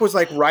Fleetwood Mac was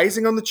like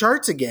rising on the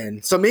charts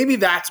again. So maybe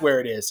that's where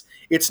it is.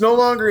 It's no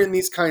longer in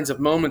these kinds of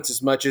moments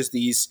as much as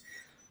these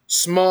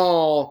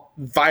small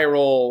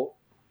viral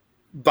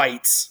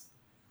bites.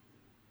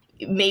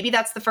 maybe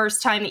that's the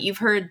first time that you've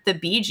heard the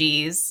Bee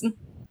Gees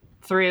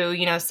through,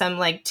 some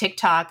like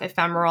TikTok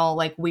ephemeral,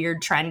 like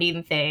weird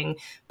trending thing,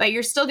 but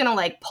you're still going to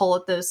like pull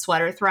at those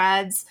sweater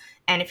threads.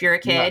 And if you're a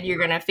kid, you're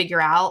going to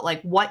figure out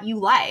like what you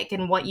like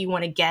and what you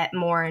want to get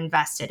more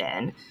invested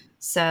in.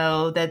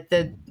 So that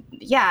the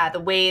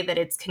way that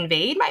it's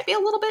conveyed might be a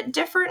little bit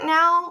different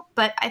now,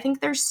 but I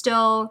think there's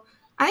still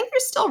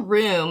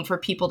room for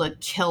people to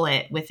kill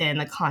it within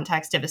the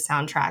context of a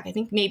soundtrack. I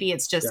think maybe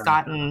it's just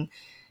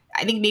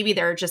maybe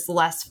there are just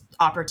less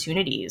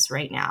opportunities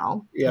right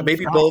now. Yeah,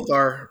 maybe both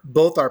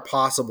are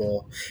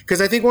possible.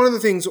 Because I think one of the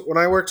things when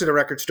I worked at a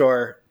record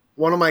store,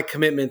 one of my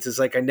commitments is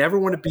like I never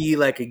want to be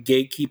like a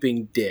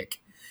gatekeeping dick,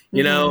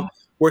 you know,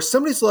 where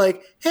somebody's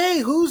like, "Hey,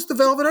 who's the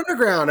Velvet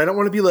Underground?" I don't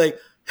want to be like,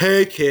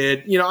 "Hey,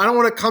 kid," I don't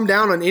want to come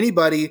down on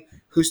anybody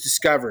who's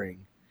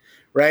discovering,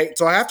 right?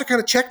 So I have to kind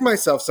of check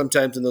myself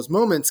sometimes in those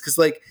moments because,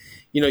 like,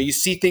 you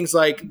see things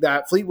like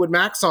that Fleetwood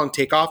Mac song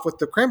 "Take Off" with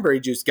the Cranberry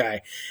Juice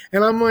guy,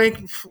 and I'm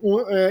like,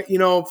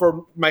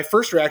 for my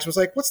first reaction was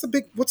like, what's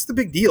the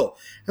big deal?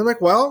 And I'm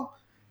like, well,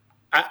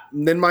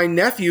 then my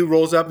nephew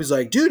rolls up, he's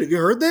like, dude, have you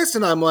heard this?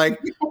 And I'm like,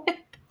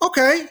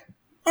 okay,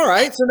 all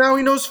right. So now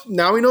he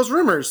knows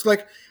rumors.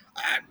 Like,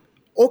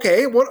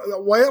 okay,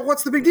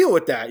 what's the big deal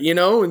with that?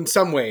 In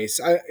some ways,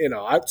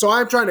 so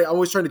I'm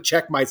always trying to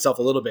check myself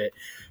a little bit,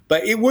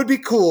 but it would be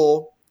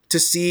cool to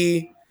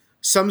see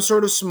some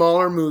sort of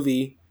smaller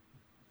movie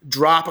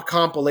drop a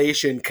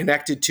compilation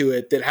connected to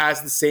it that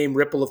has the same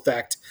ripple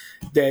effect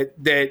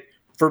that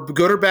for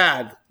good or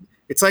bad,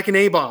 it's like an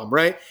A-bomb,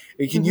 right?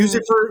 You can use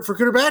it for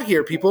good or bad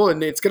here, people,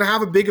 and it's going to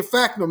have a big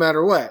effect no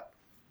matter what.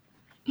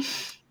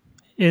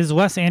 Is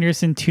Wes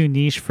Anderson too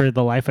niche for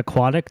The Life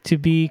Aquatic to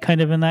be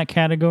kind of in that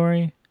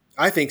category?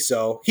 I think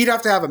so. He'd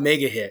have to have a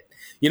mega hit,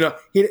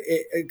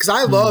 because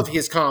I love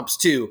his comps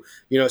too,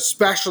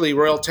 especially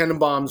Royal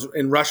Tenenbaums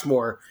and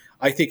Rushmore.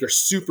 I think are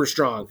super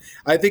strong.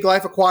 I think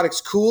Life Aquatic's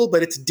cool,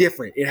 but it's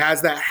different. It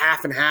has that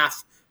half and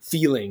half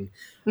feeling.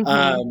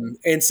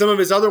 And some of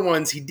his other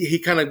ones, he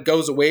kind of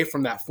goes away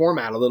from that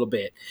format a little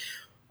bit.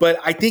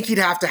 But I think he'd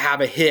have to have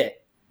a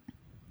hit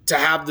to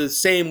have the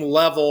same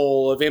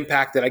level of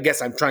impact that I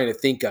guess I'm trying to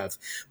think of.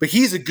 But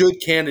he's a good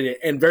candidate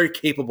and very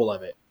capable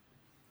of it.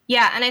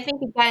 Yeah, and I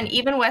think, again,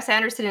 even Wes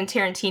Anderson and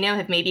Tarantino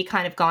have maybe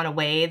kind of gone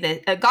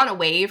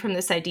away from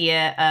this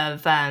idea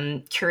of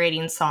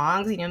curating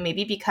songs,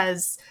 maybe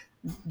because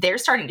they're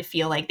starting to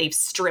feel like they've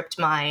stripped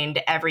mined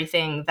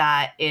everything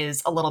that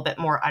is a little bit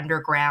more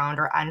underground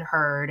or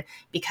unheard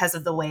because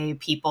of the way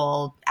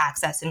people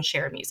access and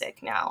share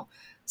music now.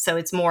 So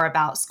it's more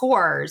about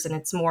scores and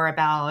it's more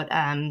about,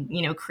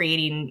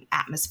 creating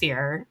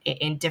atmosphere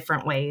in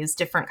different ways,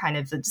 different kind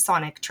of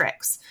sonic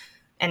tricks,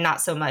 and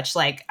not so much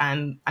like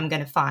I'm going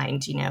to find,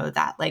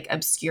 that like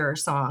obscure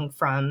song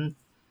from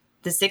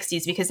the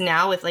 60s, because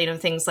now with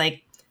things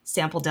like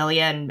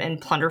Sampledelia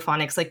and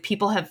Plunderphonics, like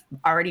people have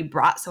already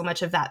brought so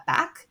much of that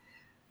back.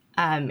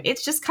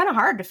 It's just kind of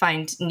hard to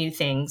find new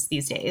things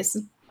these days.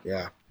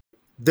 Yeah.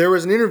 There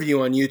was an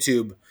interview on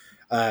YouTube.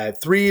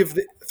 Three of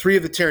the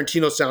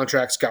Tarantino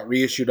soundtracks got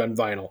reissued on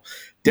vinyl.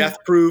 Death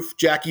Proof,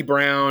 Jackie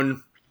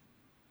Brown.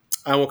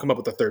 I won't come up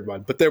with the third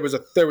one, but there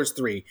was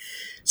three.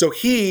 So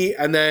he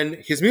and then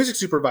his music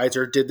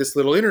supervisor did this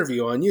little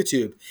interview on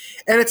YouTube,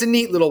 and it's a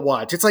neat little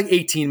watch. It's like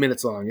 18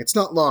 minutes long. It's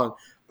not long.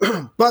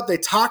 But they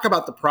talk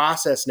about the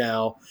process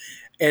now,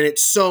 and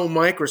it's so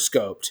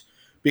microscoped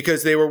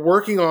because they were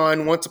working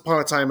on Once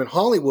Upon a Time in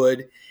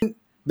Hollywood.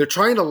 They're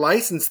trying to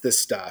license this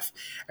stuff.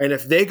 And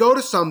if they go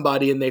to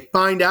somebody and they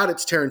find out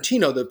it's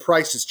Tarantino, the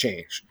prices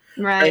change.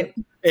 Right.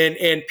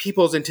 And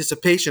people's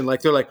anticipation,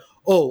 like they're like,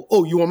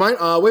 oh, you want mine?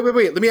 Wait,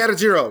 let me add a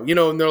zero,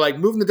 and they're like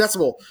moving the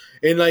decimal.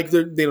 And like,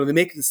 they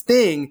make this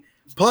thing.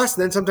 Plus,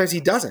 then sometimes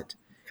he doesn't.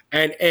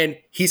 And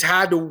he's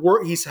had to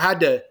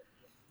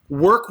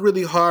work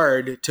really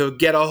hard to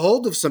get a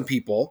hold of some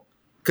people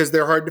because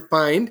they're hard to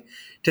find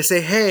to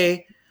say,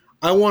 hey,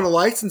 I want to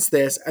license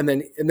this. And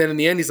then in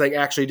the end, he's like,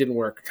 actually, it didn't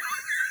work.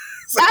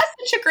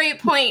 That's such a great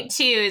point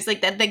too, is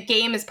like that the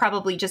game has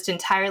probably just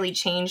entirely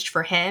changed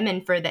for him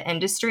and for the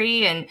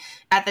industry. And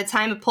at the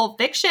time of Pulp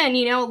Fiction,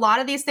 a lot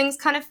of these things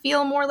kind of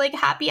feel more like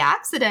happy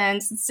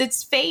accidents.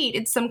 It's fate.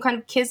 It's some kind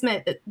of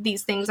kismet that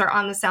these things are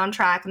on the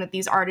soundtrack and that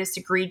these artists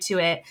agreed to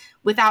it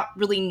without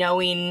really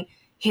knowing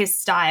his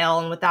style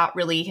and without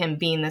really him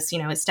being this,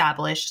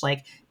 established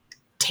like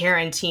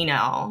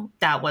Tarantino.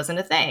 That wasn't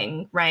a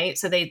thing, right?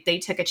 So they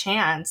took a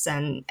chance,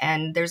 and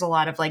there's a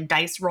lot of like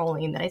dice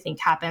rolling that I think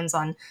happens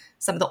on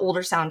some of the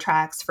older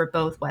soundtracks for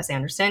both Wes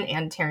Anderson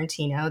and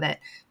Tarantino that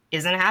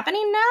isn't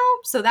happening now.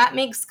 So that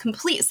makes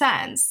complete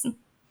sense.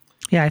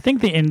 Yeah, I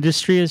think the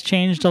industry has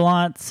changed a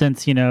lot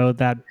since,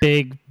 that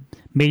big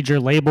major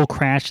label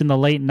crash in the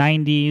late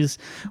 90s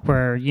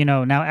where,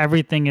 now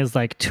everything is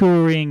like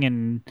touring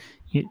and,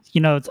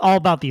 it's all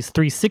about these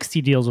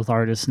 360 deals with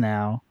artists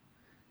now.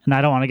 And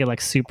I don't want to get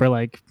like super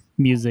like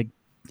music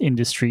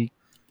industry,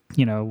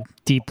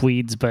 deep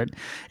weeds, but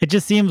it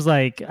just seems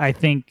like I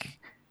think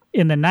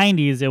in the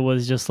 90s it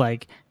was just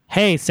like,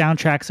 hey,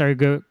 soundtracks are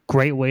a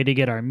great way to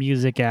get our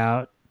music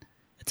out.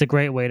 it's a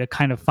great way to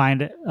kind of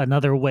find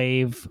another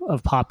wave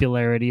of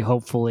popularity,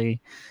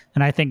 hopefully.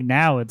 And I think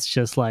now it's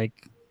just like,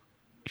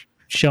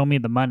 show me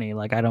the money.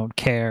 Like, I don't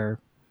care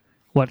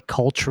what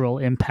cultural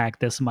impact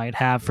this might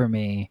have for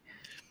me.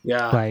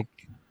 Yeah. Like,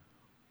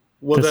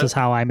 Well, this is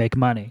how I make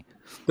money.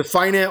 the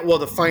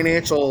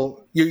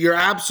financial. You're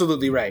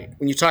absolutely right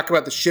when you talk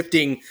about the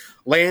shifting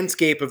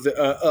landscape of the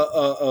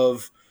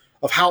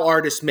of how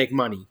artists make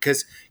money.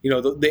 Because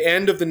the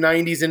end of the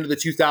 '90s into the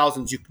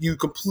 2000s, you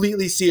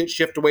completely see it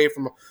shift away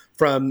from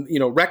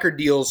record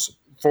deals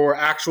for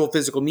actual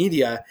physical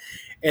media,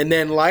 and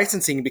then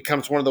licensing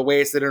becomes one of the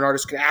ways that an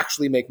artist can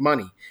actually make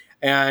money.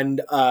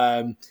 And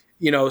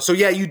so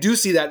yeah, you do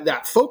see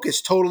that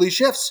focus totally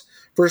shifts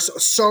for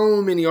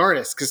so many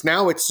artists, because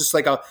now it's just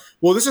like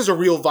this is a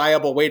real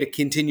viable way to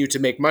continue to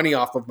make money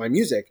off of my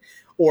music,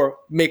 or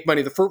make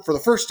money for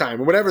the first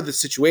time, or whatever the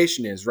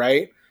situation is,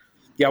 right?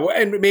 Yeah, well,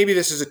 and maybe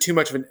this is too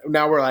much of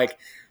now we're like,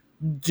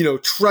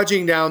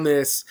 trudging down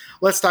this.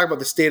 Let's talk about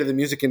the state of the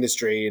music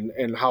industry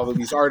and how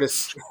these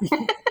artists,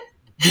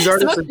 these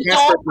artists are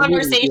desperate for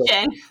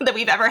conversation that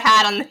we've ever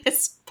had on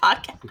this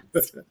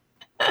podcast.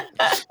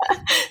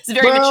 It's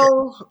very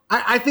mature.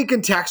 I think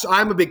context.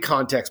 I'm a big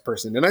context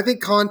person, and I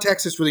think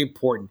context is really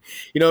important.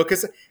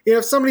 Because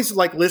if somebody's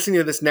like listening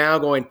to this now,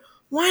 going,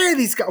 "Why are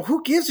these guys?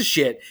 Who gives a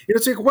shit?"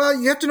 It's like, well,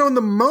 you have to know in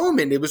the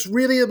moment. It was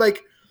really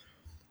like,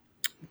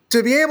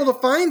 to be able to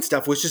find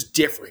stuff was just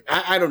different.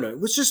 I don't know. It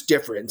was just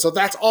different. So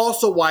that's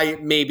also why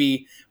it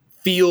maybe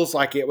feels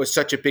like it was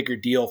such a bigger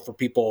deal for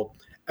people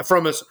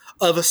from us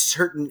of a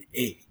certain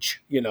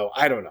age.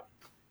 I don't know.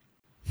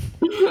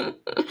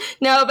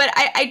 No, but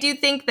I do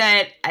think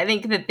that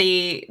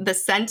the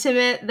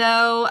sentiment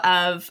though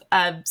of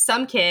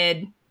some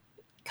kid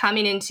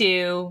coming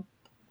into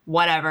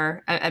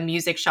whatever a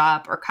music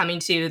shop, or coming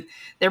to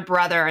their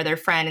brother or their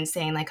friend and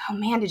saying like, "Oh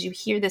man, did you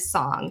hear this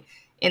song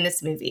in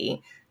this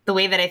movie?" The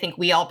way that I think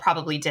we all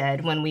probably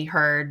did when we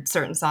heard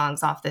certain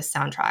songs off this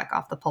soundtrack,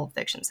 off the Pulp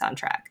Fiction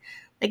soundtrack.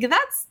 Like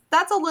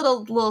that's a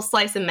little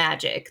slice of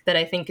magic that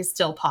I think is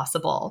still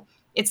possible.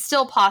 It's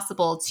still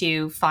possible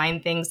to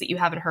find things that you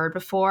haven't heard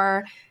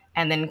before,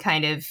 and then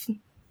kind of,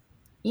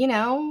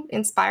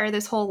 inspire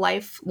this whole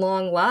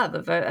lifelong love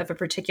of a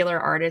particular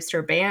artist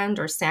or band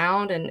or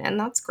sound, and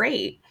that's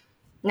great.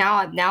 Now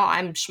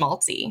I'm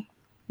schmaltzy.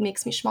 It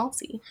makes me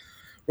schmaltzy.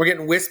 We're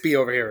getting wispy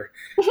over here.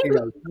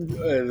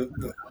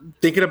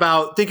 Thinking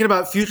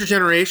about future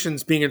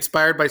generations being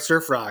inspired by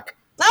surf rock.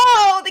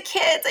 Oh, the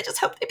kids! I just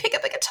hope they pick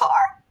up a guitar.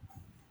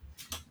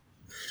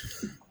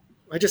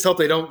 I just hope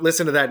they don't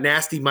listen to that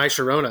nasty My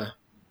Sharona.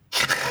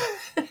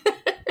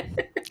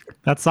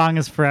 That song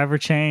is forever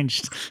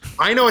changed.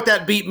 I know what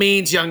that beat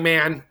means, young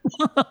man.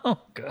 Oh,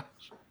 gosh.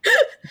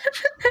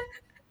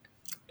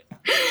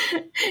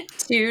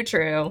 Too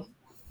true.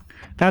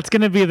 That's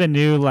going to be the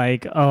new,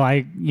 like,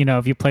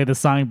 if you play the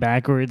song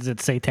backwards,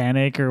 it's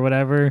satanic or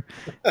whatever.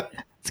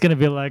 It's going to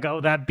be like,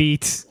 oh, that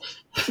beat.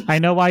 I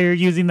know why you're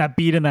using that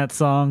beat in that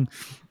song.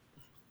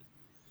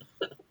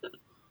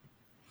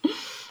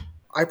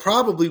 I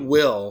probably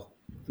will,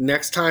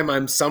 next time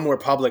I'm somewhere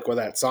public where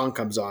that song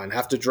comes on,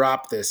 have to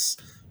drop this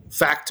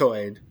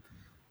factoid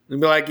and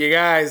be like, you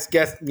guys,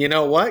 you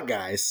know what,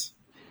 guys?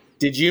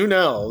 Did you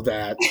know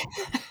that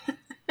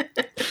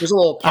there's a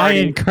little party?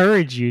 I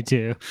encourage you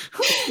to.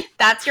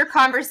 That's your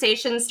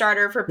conversation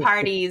starter for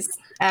parties,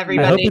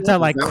 everybody. I hope it's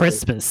at like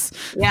Christmas.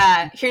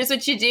 Yeah, here's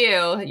what you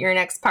do. Your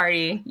next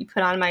party, you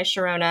put on My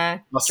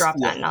Sharona, drop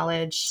that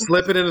knowledge.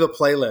 Slip it into the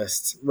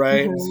playlist,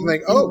 right? Mm-hmm. It's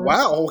like, oh,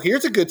 wow, oh,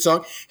 here's a good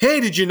song. Hey,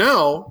 did you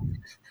know?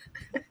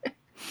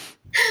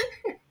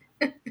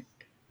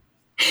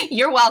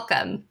 You're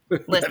welcome,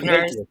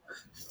 listeners.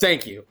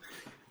 Thank you.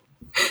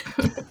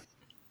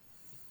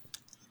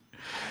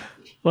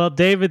 Well,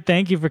 David,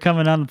 thank you for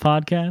coming on the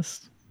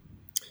podcast.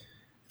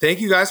 Thank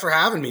you guys for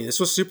having me. This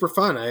was super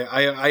fun.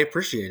 I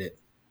appreciate it.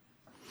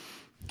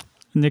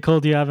 Nicole,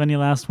 do you have any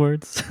last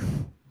words?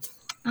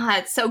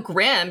 It's so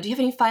grim. Do you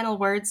have any final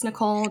words,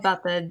 Nicole,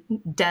 about the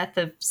death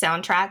of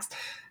soundtracks?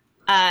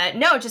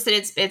 No, just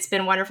that it's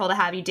been wonderful to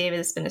have you, David.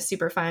 It's been a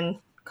super fun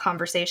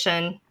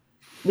conversation.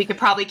 We could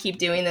probably keep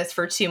doing this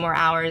for 2 more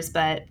hours,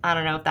 but I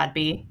don't know if that'd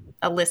be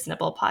a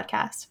listenable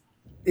podcast.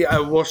 Yeah,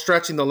 we're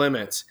stretching the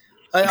limits.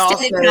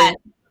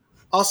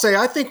 I'll say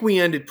I think we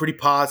ended pretty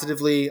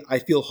positively. I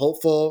feel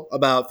hopeful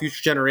about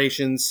future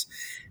generations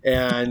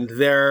and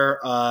their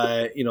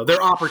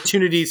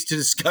opportunities to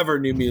discover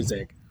new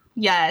music.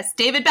 Yes,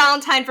 David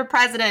Ballantyne for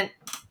president.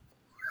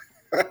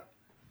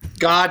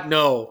 God,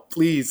 no,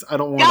 please, I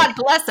don't want. God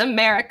bless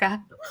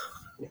America.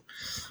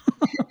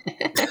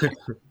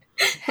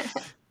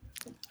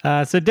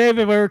 So,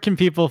 David, where can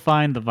people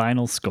find the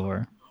Vinyl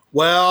Score?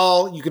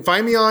 Well, you can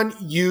find me on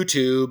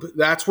YouTube.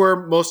 That's where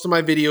most of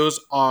my videos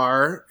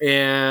are.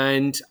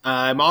 And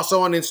I'm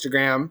also on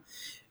Instagram.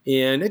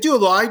 And I do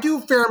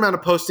a fair amount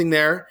of posting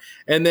there.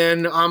 And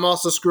then I'm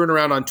also screwing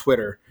around on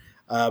Twitter.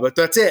 But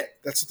that's it.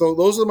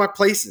 Those are my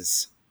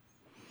places.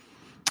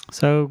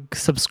 So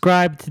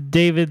subscribe to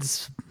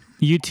David's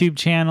YouTube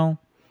channel.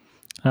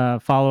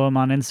 Follow him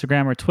on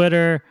Instagram or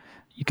Twitter.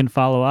 You can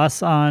follow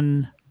us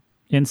on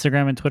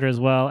Instagram and Twitter as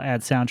well, at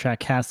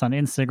SoundtrackCast on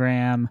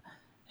Instagram,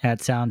 at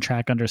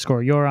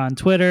Soundtrack_You're on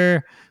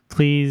Twitter.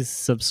 Please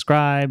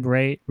subscribe,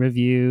 rate,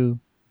 review.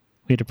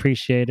 We'd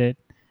appreciate it.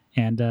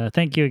 And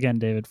thank you again,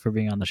 David, for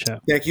being on the show.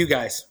 Thank you,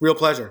 guys. Real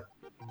pleasure.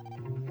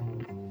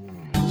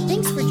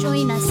 Thanks for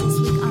joining us this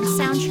week on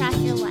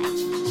Soundtrack Your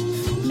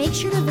Life. Make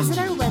sure to visit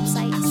our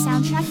website,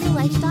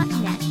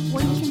 soundtrackyourlife.net,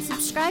 where you can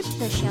subscribe to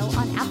the show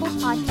on Apple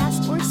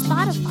Podcasts or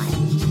Spotify.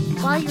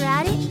 While you're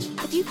at it,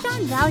 if you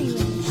found value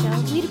in the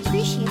show, we'd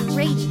appreciate a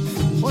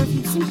rating. Or if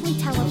you'd simply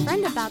tell a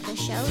friend about the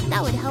show,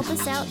 that would help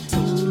us out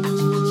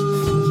too.